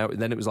Argentina.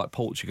 Then it was like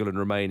Portugal and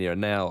Romania,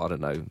 and now I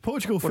don't know.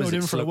 Portugal filled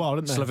in for a while,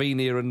 didn't they?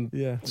 Slovenia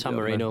and San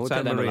Marino.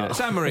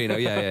 San Marino.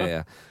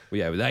 Yeah.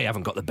 Well, they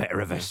haven't got the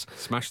better of us.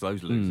 Smash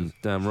those losers.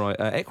 Damn right.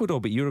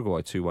 Ecuador beat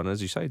Uruguay 2-1.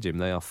 As you say, Jim,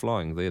 they are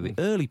flying. They're the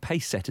early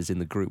pace setters in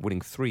the group,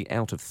 winning 3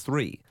 out of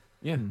 3.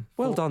 Yeah.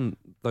 Well done,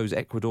 those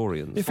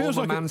Ecuadorians. It feels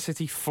like Man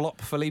City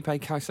flop Felipe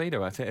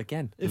Caicedo at it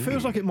again. It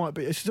feels like it might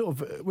be. It's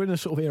sort of we're in a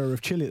sort of era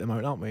of Chile at the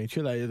moment, aren't we?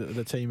 Chile,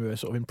 the team who are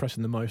sort of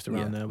impressing the most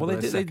around there. Well,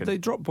 they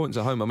dropped points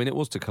at home. I mean, it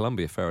was to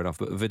Colombia, fair enough,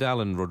 but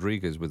Vidal and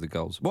Rodriguez with the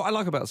goals. What I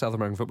like about South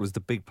American football is the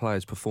big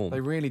players perform.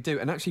 They really do,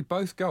 and actually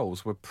both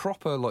goals were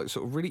proper, like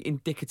sort of really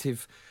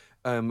indicative,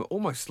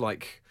 almost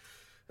like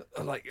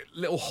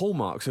little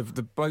hallmarks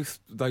of both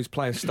those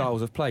players'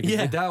 styles of play.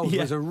 Vidal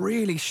was a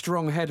really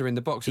strong header in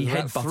the box. He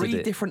had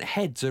 3 different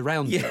heads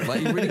around him.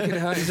 Like, he really could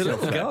have hurt He's a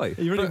himself. little guy.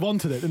 He really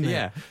wanted it, didn't he?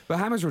 Yeah. But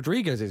James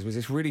Rodriguez's was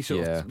this really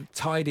sort of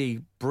tidy,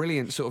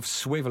 brilliant sort of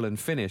swivel and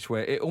finish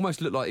where it almost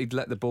looked like he'd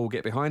let the ball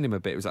get behind him a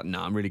bit. It was like,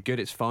 no, I'm really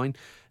good, it's fine.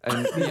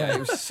 And it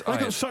was... They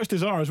got such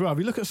desire as well. If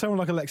you look at someone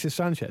like Alexis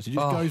Sanchez, he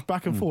just goes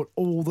back and forth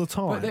all the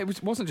time. But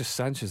it wasn't just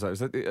Sanchez, though. It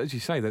was, as you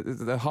say,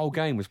 the whole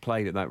game was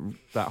played at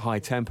that high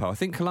tempo. I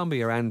think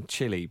Colombia and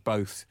Chile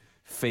both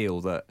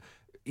feel that,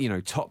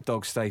 top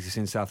dog status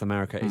in South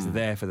America is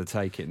there for the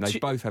taking. They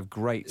both have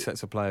great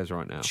sets of players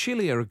right now.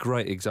 Chile are a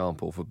great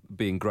example for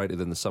being greater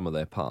than the sum of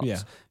their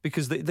parts.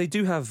 Because they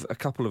do have a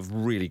couple of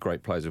really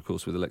great players, of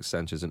course, with Alexis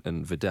Sanchez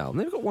and Vidal. And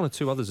they've got 1 or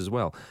 2 others as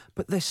well.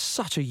 But they're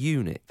such a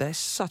unit. They're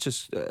such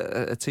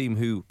a team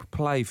who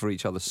play for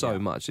each other so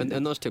much.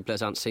 And those 2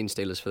 players aren't scene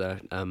stealers for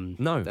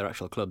their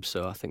actual clubs,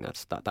 so I think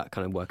that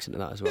kind of works into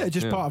that as well. Yeah,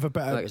 just part of a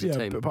better,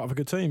 part of a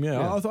good team.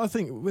 Yeah. I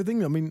think with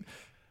England, I mean,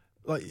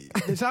 Like,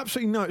 there's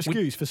absolutely no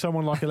excuse for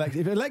someone like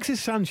Alexis. If Alexis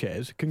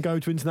Sanchez can go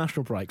to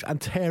international breaks and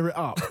tear it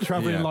up,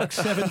 travelling like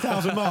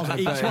 7,000 miles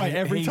each way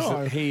every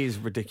time. He is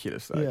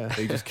ridiculous, though. Yeah.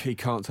 He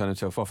can't turn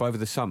himself off. Over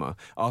the summer,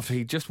 after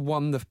he just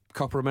won the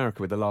Copa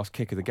America with the last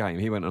kick of the game,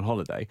 he went on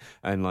holiday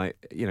and,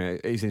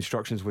 his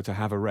instructions were to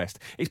have a rest.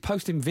 He's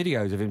posting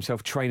videos of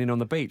himself training on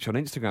the beach on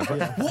Instagram.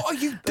 Like, what are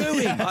you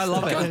doing? I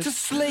love it. Go to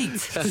sleep.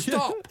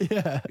 Stop.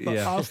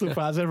 Arsenal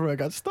fans everywhere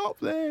go, stop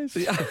this.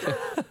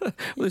 Well,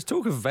 there's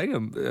talk of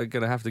Wenger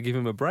going to have to give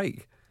him a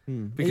break.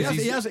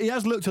 Because he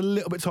has looked a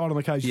little bit tired on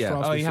occasion.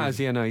 Yeah. He has.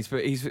 Yeah, no, he's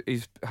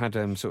had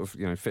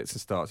fits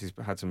and starts. He's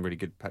had some really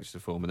good patches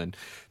of form and then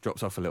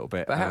drops off a little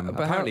bit. But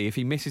apparently, if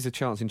he misses a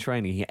chance in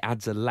training, he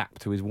adds a lap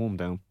to his warm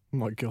down.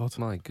 My God.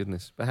 My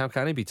goodness. But how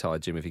can he be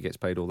tired, Jim, if he gets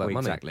paid all that money?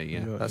 Exactly,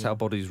 yeah. That's how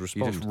bodies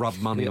respond. You just rub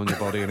money on your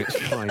body and it's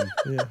fine.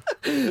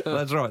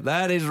 That's right.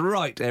 That is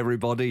right,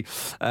 everybody.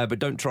 But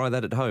don't try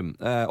that at home.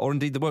 Or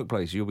indeed the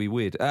workplace. You'll be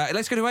weird.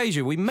 Let's go to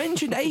Asia. We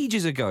mentioned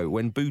ages ago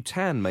when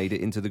Bhutan made it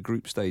into the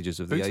group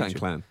stages of the Bhutan Asian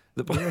clan.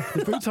 The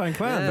Bhutan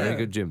clan. Very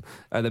good, Jim.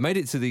 They made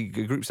it to the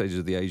group stages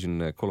of the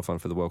Asian qualifying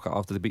for the World Cup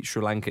after they beat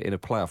Sri Lanka in a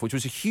playoff, which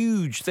was a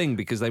huge thing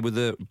because they were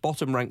the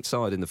bottom-ranked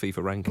side in the FIFA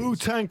rankings.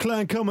 Bhutan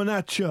clan coming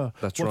at you.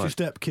 That's Watch right. your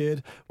step,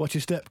 kid. Watch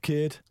your step,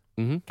 kid.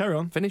 Mm-hmm. Carry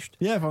on. Finished?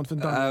 Yeah, everyone's been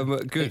done.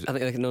 Good. I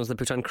think they can know the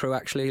Bhutan crew,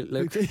 actually,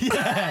 Luke.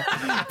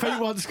 Yeah. Pete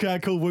once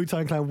called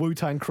Wu-Tang Clan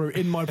Wu-Tang Crew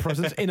in my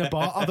presence, in a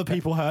bar. Other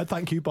people heard.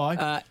 Thank you,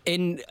 bye.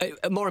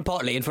 More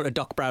importantly, in front of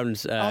Doc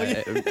Brown's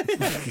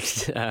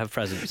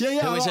presence.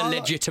 Who is a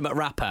legitimate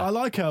rapper. I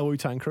like our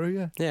Wu-Tang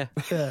Crew, yeah.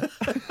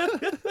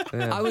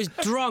 I was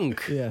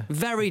drunk. Yeah.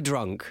 Very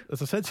drunk.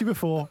 As I said to you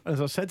before,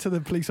 as I said to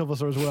the police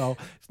officer as well,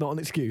 it's not an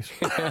excuse.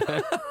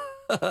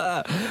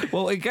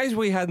 Well, in case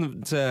we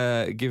hadn't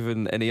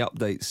given any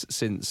updates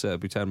since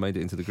Bhutan made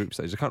it into the group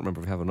stage, I can't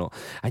remember if we have or not,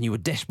 and you were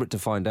desperate to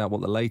find out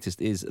what the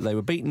latest is, they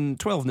were beaten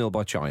 12-0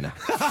 by China.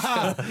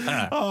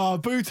 Oh,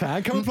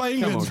 Bhutan, come and play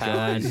England.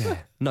 Yeah.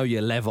 Know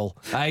your level,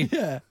 eh?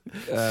 Yeah.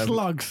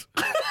 Slugs.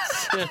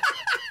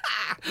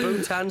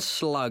 Bhutan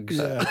slugs.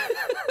 Yeah.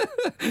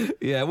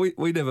 Yeah,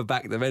 we never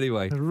backed them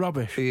anyway.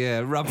 Rubbish.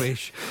 Yeah,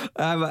 rubbish.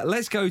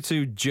 Let's go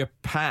to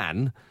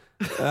Japan.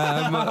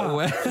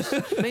 Where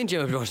Me and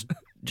Joe was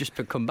just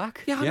come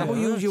back. Yeah, well,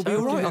 you'll be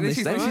all right on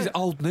this. This is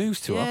old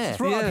news to us. It's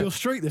right up your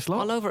street, this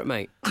lot. All over it,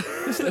 mate.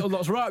 This little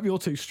lot's right up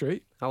your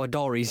street. Our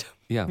Dories.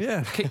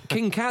 Yeah.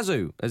 King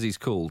Kazu, as he's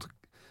called.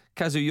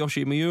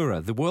 Kazuyoshi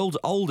Miura, the world's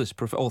oldest,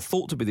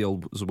 thought to be the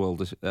world's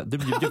oldest.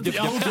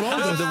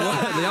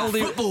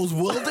 Football's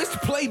worldest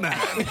playman.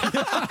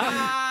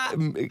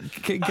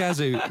 King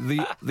Kazu,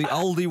 the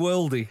oldie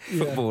worldy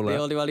footballer. The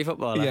oldie worldy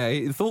footballer. Yeah,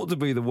 he thought to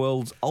be the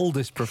world's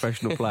oldest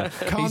professional player.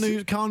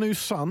 Kanu's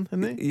son,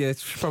 isn't he?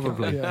 Yes,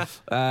 probably.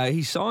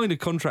 He signed a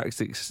contract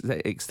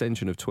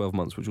extension of 12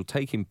 months, which will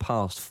take him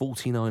past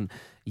 49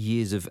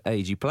 years of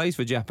age. He plays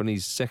for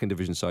Japanese second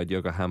division side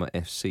Yokohama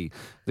FC.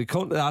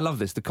 I love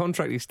this. The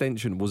contract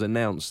extension was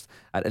announced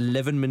at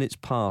 11 minutes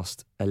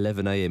past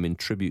 11 a.m. in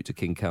tribute to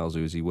King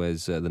Kazu as he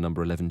wears the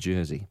number 11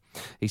 jersey.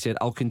 He said,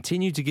 "I'll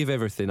continue to give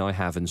everything I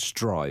have and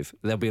strive."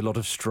 There'll be a lot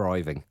of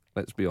striving.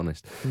 Let's be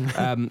honest.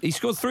 He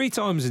scored 3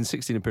 times in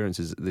 16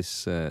 appearances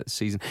this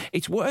season.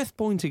 It's worth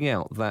pointing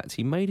out that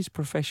he made his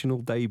professional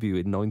debut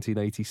in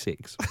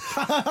 1986.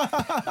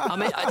 I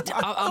mean,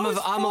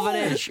 I'm of an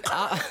age.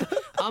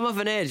 I'm of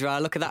an age where I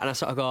look at that and I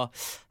sort of go,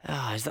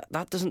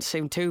 that doesn't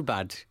seem too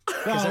bad.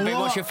 Because I've been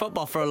watching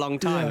football for a long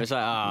time. Yeah. It's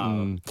like,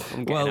 I'm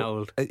getting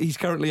old. He's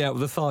currently out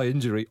with a thigh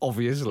injury,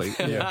 obviously.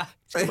 Yeah.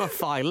 He's got a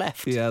thigh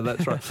left. Yeah,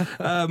 that's right.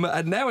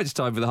 And now it's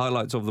time for the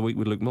highlights of the week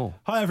with Luke Moore.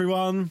 Hi,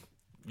 everyone.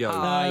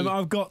 Hi.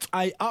 I've got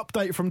a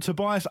update from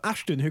Tobias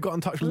Ashton, who got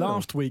in touch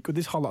last week with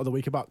this highlight of the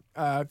week about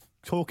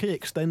Torquay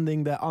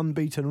extending their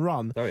unbeaten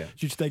run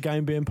due to their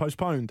game being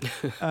postponed.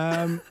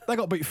 They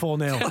got beat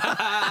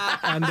 4-0.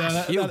 And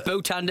you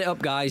Bhutaned it up,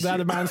 guys. They had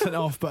a man sent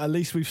off, but at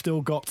least we've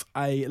still got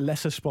a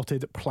lesser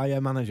spotted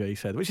player manager, he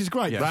said, which is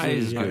great. Yeah, that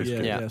is good.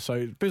 Yeah.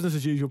 So business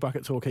as usual back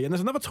at Torquay. And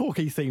there's another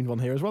Torquay themed one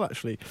here as well,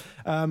 actually.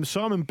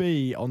 Simon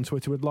B on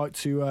Twitter would like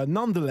to,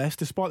 nonetheless,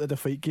 despite the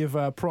defeat, give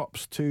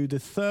props to the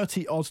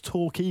 30-odd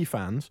Torquay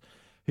fans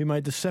who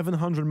made the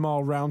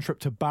 700-mile round trip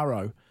to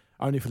Barrow,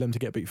 only for them to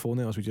get beat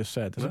 4-0, as we just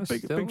said. It's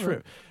a big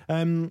trip.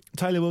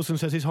 Taylor Wilson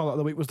says his highlight of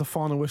the week was the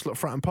final whistle at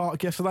Fratton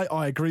Park yesterday.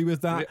 I agree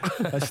with that.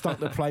 They stunk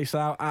the place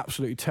out.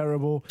 Absolutely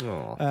terrible.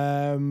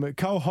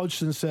 Carl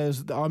Hodgson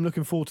says, I'm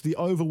looking forward to the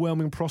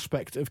overwhelming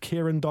prospect of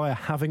Kieran Dyer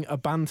having a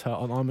banter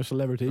on I'm a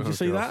Celebrity. Did you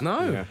see that?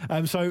 No.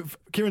 Yeah. So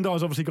Kieran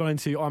Dyer's obviously gone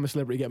into I'm a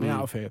Celebrity, get me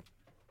out of here.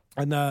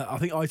 And I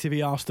think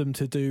ITV asked them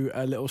to do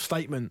a little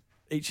statement,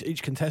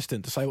 each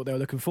contestant, to say what they were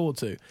looking forward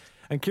to.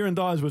 And Kieran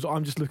Dyer's was,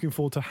 I'm just looking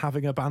forward to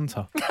having a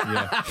banter.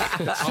 Yeah.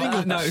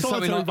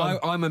 Something like,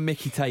 I'm a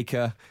Mickey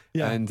taker,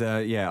 and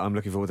I'm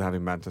looking forward to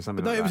having banter.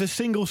 Something but no, like it was a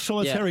single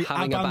solitary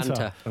having a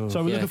banter.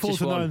 So we're looking forward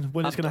to knowing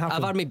when it's going to happen.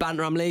 I've had me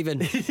banter, I'm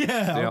leaving.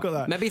 I've got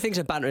that. Maybe he thinks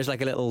a banter is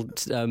like a little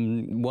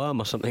worm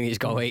or something he's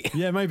got to eat.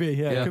 Yeah, maybe.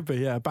 Yeah, it could be.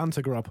 Yeah,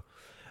 banter grub.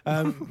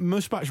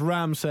 Muspatch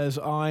Ram says,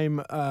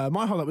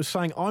 my highlight was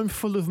saying I'm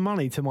full of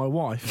money to my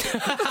wife.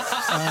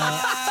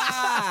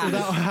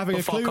 Without having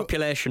a clue.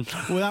 Copulation.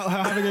 Without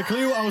her having a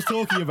clue what I was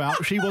talking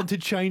about, she wanted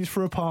change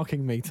for a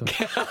parking meter. If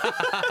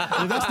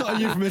that's not a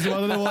euphemism, I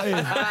don't know what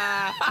is.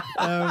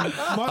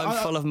 I'm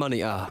full of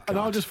money. And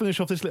I'll just finish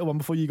off this little one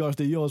before you guys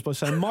do yours by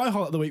saying my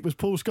highlight of the week was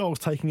Paul Scholes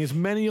taking as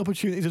many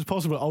opportunities as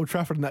possible at Old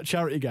Trafford in that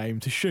charity game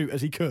to shoot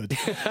as he could.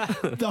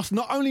 Thus,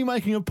 not only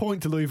making a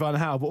point to Louis van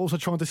Gaal, but also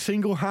trying to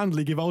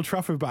single-handedly give Old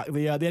Trafford back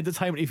the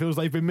entertainment he feels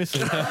they've been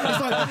missing. It's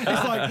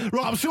like,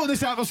 right, I'm sorting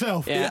this out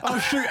myself. Yeah. I'll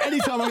shoot any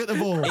time I get the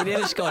ball. He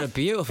nearly scored a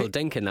beautiful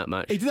dink in that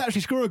match. He did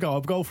actually score a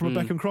goal from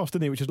a Beckham cross,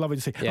 didn't he? Which is lovely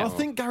to see. Yeah. I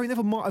think Gary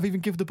Neville might have even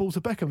given the ball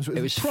to Beckham. So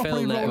It was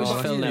properly Phil Neville.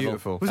 rolling back.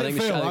 Beautiful. Was it Phil? I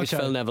think it was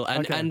Okay. Phil Neville.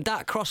 And, Okay. and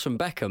that cross from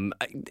Beckham,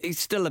 it's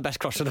still the best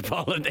cross of the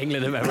ball that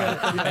England have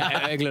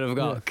ever England have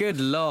got. Good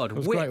Lord. It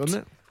was Whipped. great,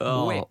 wasn't it?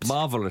 Oh, Whipped.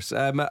 marvellous.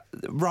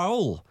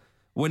 Raul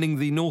winning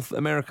the North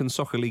American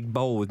Soccer League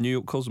Bowl with New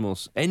York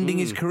Cosmos, ending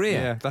his career.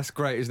 Yeah, that's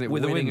great, isn't it?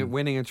 With a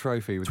winning a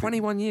trophy.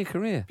 21-year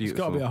career. It's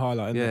got to be a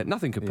highlight, isn't Yeah, it?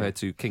 nothing compared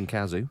to King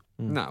Kazu.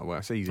 No, well,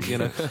 it's easy. You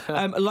know,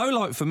 low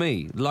light for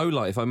me. Low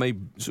light, if I may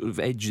sort of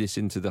edge this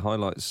into the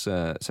highlights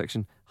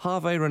section.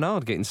 Hervé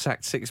Renard getting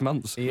sacked 6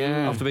 months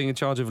after being in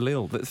charge of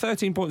Lille. But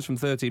 13 points from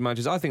 13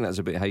 matches. I think that's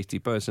a bit hasty,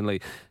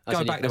 personally.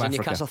 Go back to as a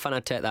Africa. Newcastle fan,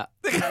 I'd take that.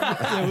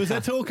 Yeah, was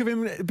there talk of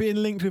him being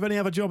linked with any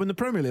other job in the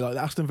Premier League, like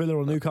Aston Villa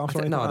or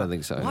Newcastle? No, I don't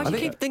think so. Why do you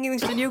keep thinking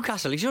this to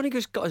Newcastle? He's only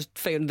just got his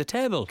feet under the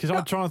table. Because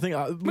I'm trying to think.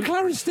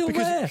 McLaren's still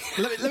there.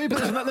 Let me put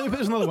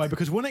this another way.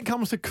 Because when it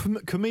comes to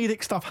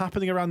comedic stuff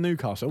happening around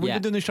Newcastle, we've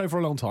been doing this show for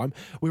a long time.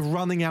 We're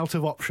running out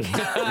of options. If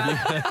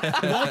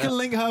I can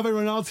link Hervé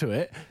Renard to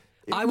it.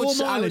 I would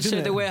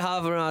say the way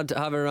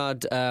Haverard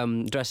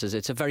dresses,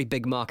 it's a very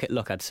big market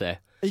look, I'd say.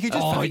 You could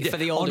just for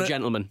the older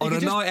gentleman. On a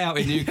night out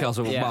in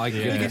Newcastle, my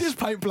You goodness. could just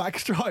paint black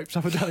stripes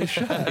up and down his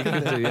shirt.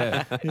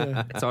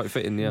 Yeah. Tight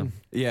fitting, yeah.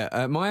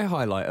 Yeah, my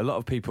highlight, a lot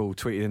of people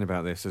tweeted in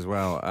about this as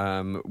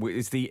well,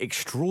 is the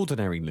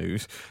extraordinary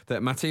news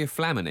that Mattia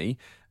Flamini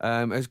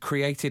has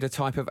created a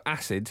type of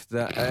acid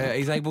that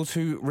is able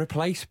to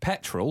replace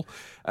petrol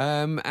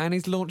and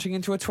is launching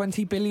into a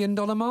 $20 billion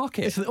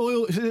market. It's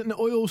an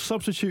oil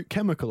substitute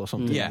chemical or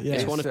something. Yeah.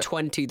 It's one of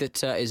 20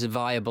 that is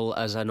viable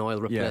as an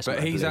oil replacement. Yeah,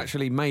 but he's I believe.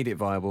 actually made it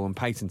viable and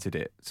patented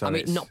it. So I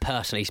mean, not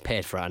personally, he's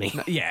paid for Annie.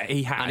 Yeah,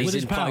 he has. And he's With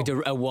his employed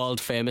pal. a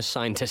world-famous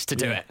scientist to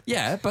do it.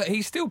 Yeah, but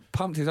he's still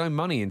pumped his own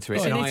money into it.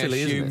 It's and in I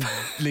Italy, assume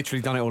isn't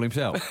literally done it all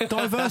himself.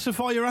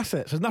 Diversify your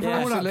assets. There's nothing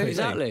wrong with that. Pete.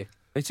 Exactly.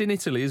 It's in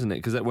Italy, isn't it?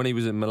 Because when he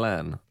was in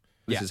Milan,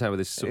 this Yeah. is how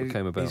this sort of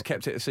came about. He's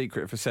kept it a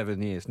secret for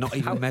 7 years. Not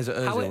even Mesut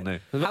Ozil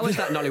knew. How is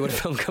that Nollywood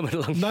film coming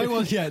along? No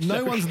one's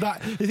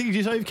that. You think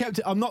you've kept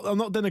it. I'm not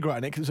denigrating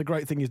it because it's a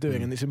great thing he's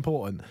doing and it's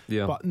important.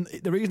 Yeah. But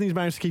the reason he's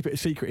managed to keep it a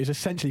secret is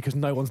essentially because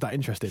no one's that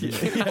interested.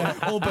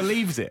 Or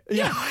believes it.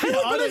 Yeah,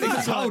 I don't think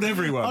He's told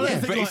everyone, I don't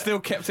think but he like- still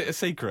kept it a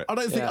secret. I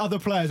don't think other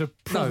players are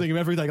prodding him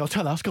every day. Go,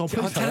 tell us, go on,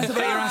 please Tell us about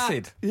your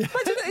acid.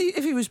 Imagine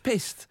if he was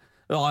pissed.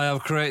 Oh, I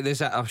have created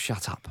this. Oh,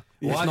 shut up.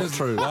 Why It's not does,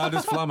 true. Why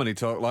does Flamini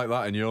talk like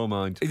that in your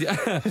mind?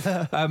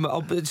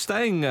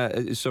 Staying,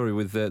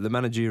 with the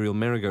managerial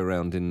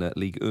merry-go-round in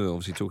Ligue 1,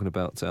 obviously talking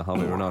about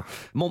Hervé Renard,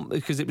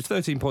 because it was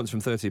 13 points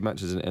from 13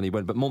 matches and he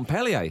went, but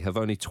Montpellier have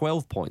only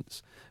 12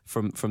 points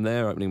from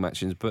their opening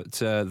matches, but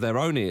they're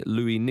only at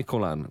Louis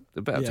Nicolin.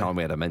 About time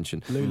we had a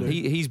mention.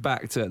 He's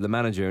backed the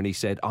manager and he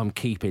said, I'm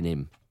keeping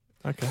him.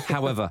 Okay.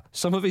 However,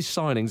 some of his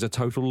signings are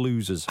total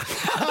losers.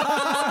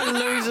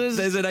 Losers.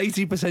 There's an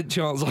 80%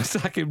 chance I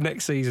sack him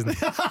next season.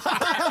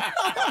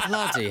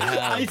 Bloody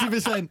hell.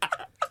 80%.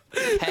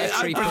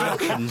 Petri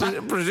Productions.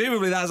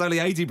 Presumably that's only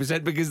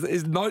 80% because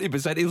it's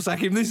 90% he'll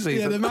sack him this Yeah,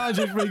 season. the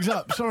manager rings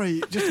up. Sorry,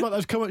 just about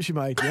those comments you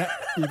made. Yeah,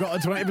 you've got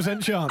a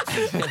 20% chance.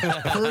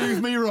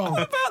 Prove me wrong.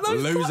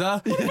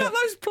 Loser. What about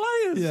those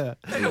players? Yeah.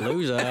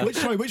 Loser.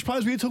 Which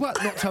players were you talking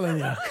about? Not telling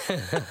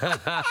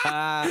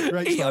you.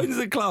 Great He stuff. owns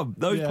the club.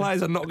 Those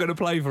players are not going to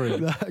play for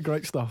him.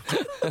 Great stuff. Do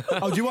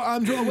you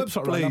want a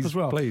website roundup as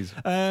well? Please.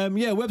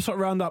 Website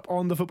roundup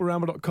on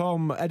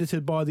thefootballramble.com,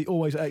 edited by the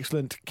always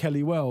excellent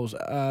Kelly Wells.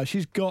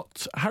 She's got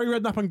Harry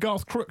Redknapp and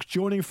Garth Crooks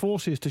joining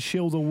forces to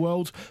shield the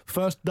world's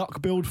first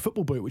duck-billed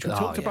football boot, which we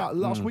talked about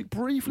last week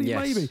briefly,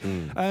 maybe.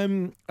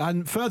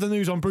 And further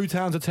news on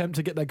Brewtown's attempt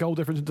to get their goal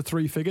difference into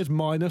 3 figures,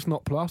 minus,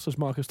 not plus, as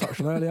Marcus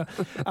touched on earlier.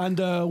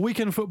 And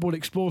Weekend Football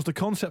explores the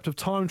concept of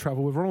time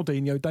travel with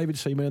Ronaldinho, David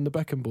Seaman and the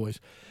Beckham boys.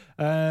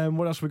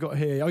 What else we got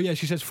here? Oh yeah,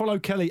 she says follow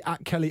Kelly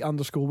at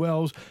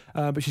Kelly_Wells,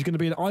 but she's going to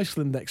be in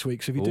Iceland next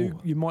week, so if you do,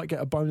 you might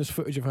get a bonus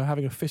footage of her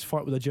having a fist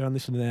fight with a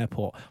journalist in an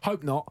airport.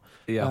 Hope not,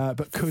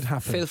 but could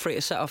happen. Feel free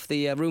to set off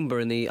the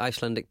Roomba in the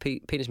Icelandic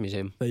Penis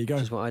Museum. There you go.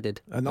 Which is what I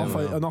did. An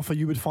offer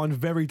you would find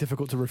very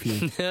difficult to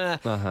refuse.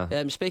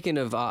 Speaking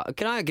of,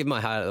 can I give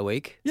my highlight of the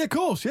week? Yeah, of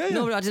course. Yeah.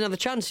 No, but I didn't have the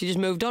chance. You just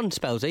moved on,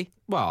 Spelsy.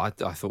 Well, I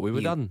thought we were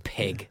done.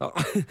 Pig.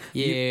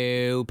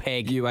 You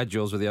pig. You had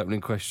yours with the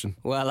opening question.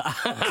 Well,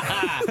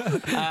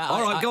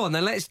 All right, go on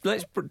then. Let's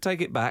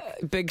take it back.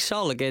 Big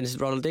Sol against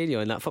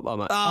Ronaldinho in that football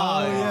match.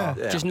 Oh,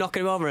 yeah. Just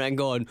knocking him over and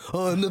going,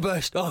 I'm the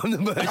best. Oh, it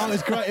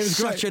was great. It was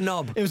such great. a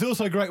knob. It was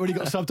also great when he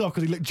got subbed off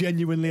because he looked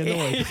genuinely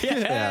annoyed.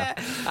 Yeah.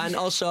 And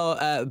also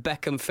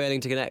Beckham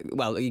failing to connect.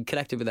 Well, he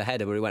connected with a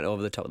header where he went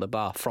over the top of the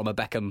bar from a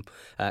Beckham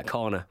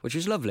corner, which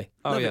was lovely.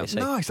 Lovely to see.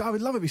 Nice. I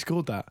would love it if he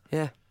scored that.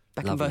 Yeah.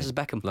 Beckham versus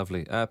Beckham.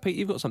 Lovely. Pete,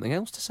 you've got something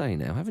else to say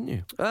now, haven't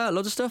you?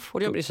 Loads of stuff. What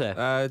do you want me to say?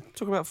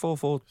 Talk about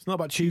 4-4. It's not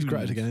about cheese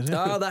graters again, is it?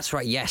 Oh, that's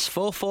right, yes.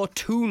 4-4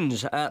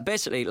 Toons.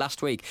 Basically,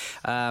 last week,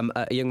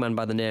 a young man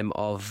by the name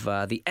of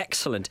the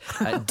excellent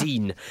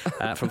Dean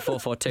from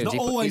 4-4 Toons. Not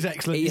always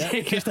excellent,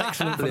 just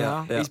excellent for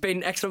now. He's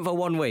been excellent for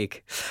 1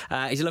 week.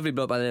 He's a lovely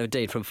bloke by the name of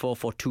Dean from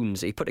 4-4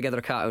 Toons. He put together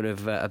a cartoon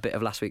of a bit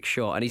of last week's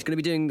show, and he's going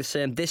to be doing the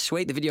same this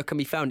week. The video can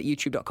be found at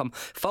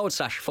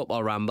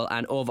youtube.com/Football Ramble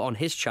and over on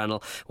his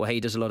channel where he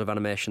does a lot of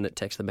animation that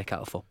takes the mick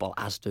out of football,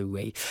 as do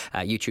we.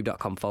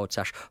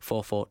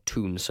 youtube.com/44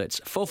 Toons. So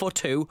it's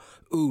 442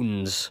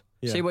 Oons.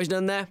 Yeah. See what he's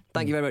done there?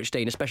 Thank you very much,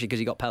 Dean, especially because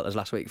he got pelters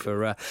last week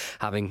for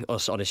having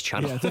us on his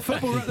channel. Yeah, the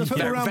football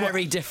round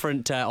very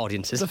different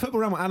audiences. The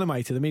football round were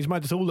animated. It means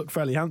made us all look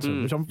fairly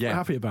handsome, which I'm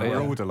happy about.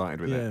 We're all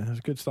delighted with it. Yeah,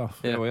 it's good stuff.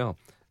 Yeah, we are.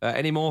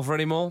 Any more for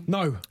any more?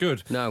 No.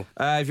 Good. No.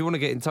 If you want to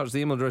get in touch, the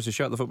email address is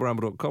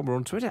show@thefootballramble.com. We're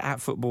on Twitter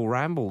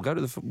 @footballramble. Go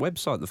to the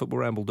website,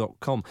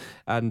 thefootballramble.com.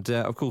 And,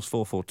 of course,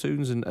 4-4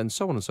 Toons and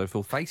so on and so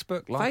forth.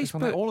 Facebook, like us on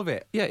there, all of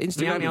it. Yeah,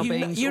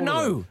 Instagram. You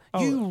know.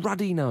 You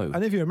ruddy know.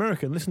 And if you're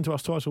American, listen to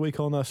us twice a week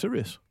on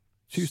Sirius.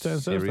 Tuesday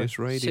and Thursday. Sirius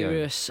Radio.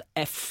 Sirius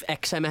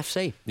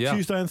XMFC. Yeah.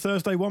 Tuesday and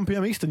Thursday, 1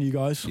 p.m. Eastern, you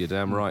guys. You're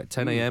damn right.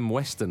 10 a.m.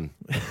 Western.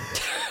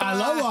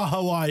 Aloha,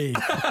 Hawaii.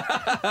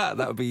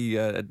 That would be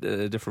a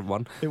different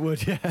one. It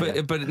would, yeah. But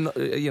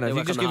you know, if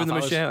you just give them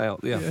a shout out.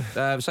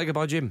 Yeah. Say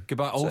goodbye, Jim.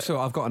 Goodbye. Also,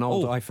 I've got an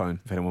old iPhone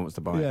if anyone wants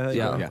to buy it.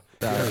 Yeah.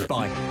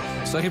 Bye.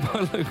 Say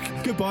goodbye, Luke.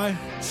 Goodbye.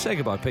 Say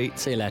goodbye, Pete.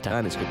 See you later.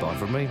 And it's goodbye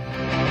from me.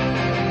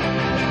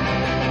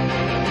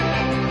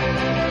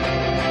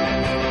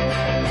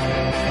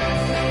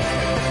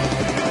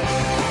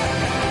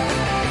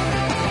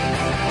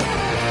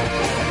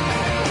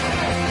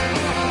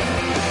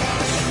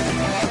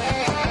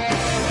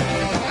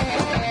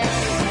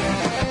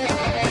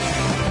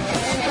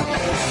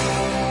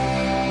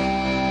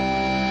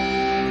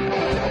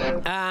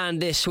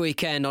 And this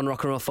weekend on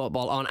Rock and Roll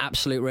Football on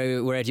Absolute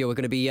Radio, we're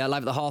going to be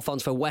live at the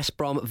Hawthorns for West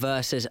Brom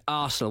versus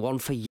Arsenal. One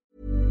for you.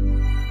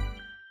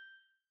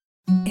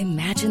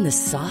 Imagine the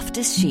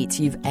softest sheets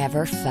you've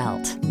ever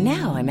felt.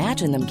 Now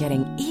imagine them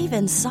getting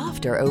even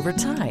softer over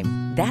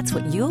time. That's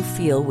what you'll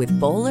feel with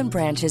Boll &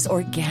 Branch's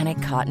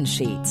organic cotton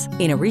sheets.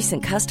 In a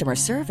recent customer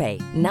survey,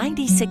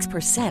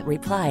 96%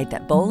 replied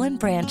that Boll &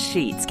 Branch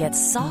sheets get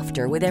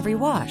softer with every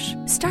wash.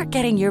 Start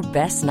getting your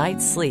best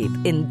night's sleep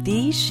in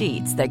these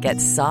sheets that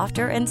get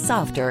softer and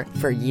softer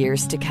for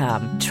years to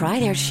come. Try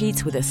their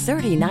sheets with a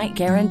 30-night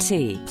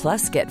guarantee.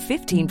 Plus, get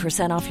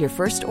 15% off your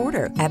first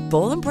order at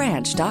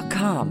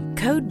bollandbranch.com.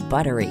 Code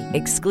BUTTERY.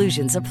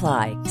 Exclusions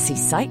apply. See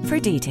site for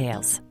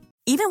details.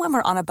 Even when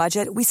we're on a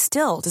budget, we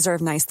still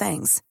deserve nice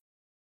things.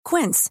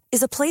 Quince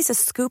is a place to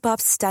scoop up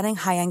stunning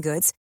high-end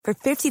goods for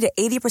 50 to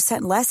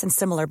 80% less than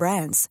similar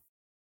brands.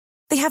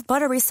 They have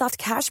buttery soft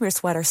cashmere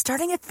sweaters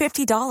starting at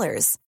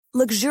 $50,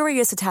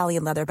 luxurious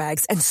Italian leather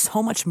bags, and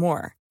so much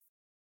more.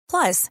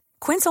 Plus,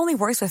 Quince only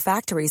works with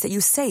factories that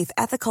use safe,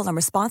 ethical, and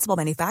responsible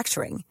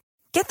manufacturing.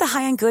 Get the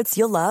high-end goods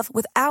you'll love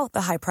without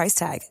the high price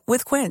tag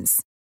with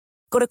Quince.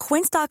 Go to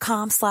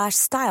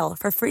quince.com/style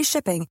for free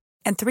shipping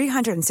and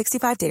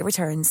 365-day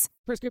returns.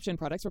 Prescription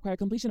products require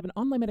completion of an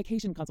online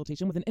medication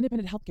consultation with an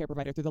independent healthcare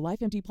provider through the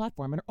LifeMD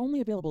platform and are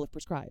only available if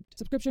prescribed.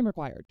 Subscription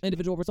required.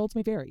 Individual results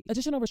may vary.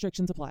 Additional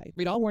restrictions apply.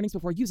 Read all warnings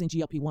before using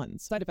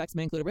GLP-1s. Side effects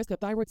may include a risk of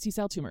thyroid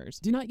C-cell tumors.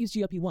 Do not use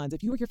GLP-1s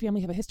if you or your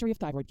family have a history of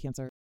thyroid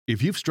cancer.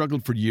 If you've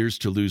struggled for years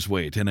to lose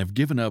weight and have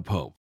given up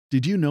hope,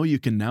 did you know you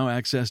can now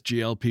access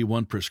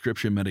GLP-1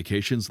 prescription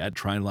medications at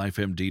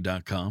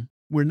TryLifeMD.com?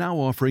 We're now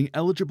offering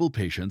eligible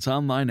patients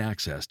online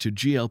access to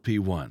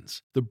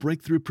GLP-1s, the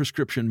breakthrough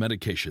prescription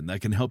medication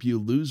that can help you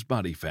lose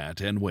body fat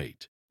and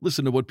weight.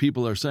 Listen to what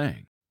people are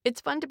saying.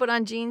 It's fun to put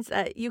on jeans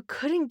that you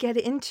couldn't get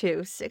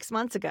into 6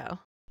 months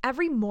ago.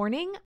 Every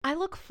morning, I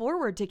look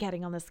forward to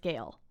getting on the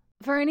scale.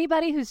 For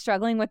anybody who's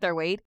struggling with their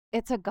weight,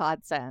 it's a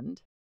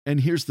godsend. And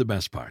here's the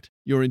best part.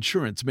 Your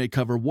insurance may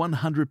cover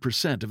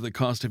 100% of the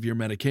cost of your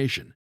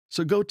medication.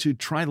 So go to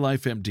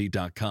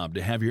TryLifeMD.com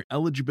to have your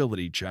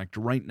eligibility checked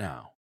right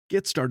now.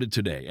 Get started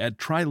today at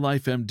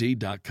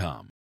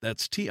TryLifeMD.com.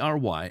 That's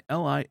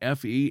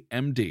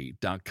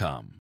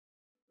TryLifeMD.com.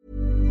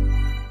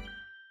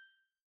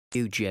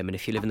 You, Jim, and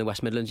if you live in the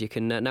West Midlands, you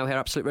can now hear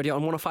Absolute Radio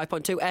on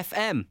 105.2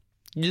 FM.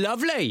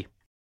 Lovely!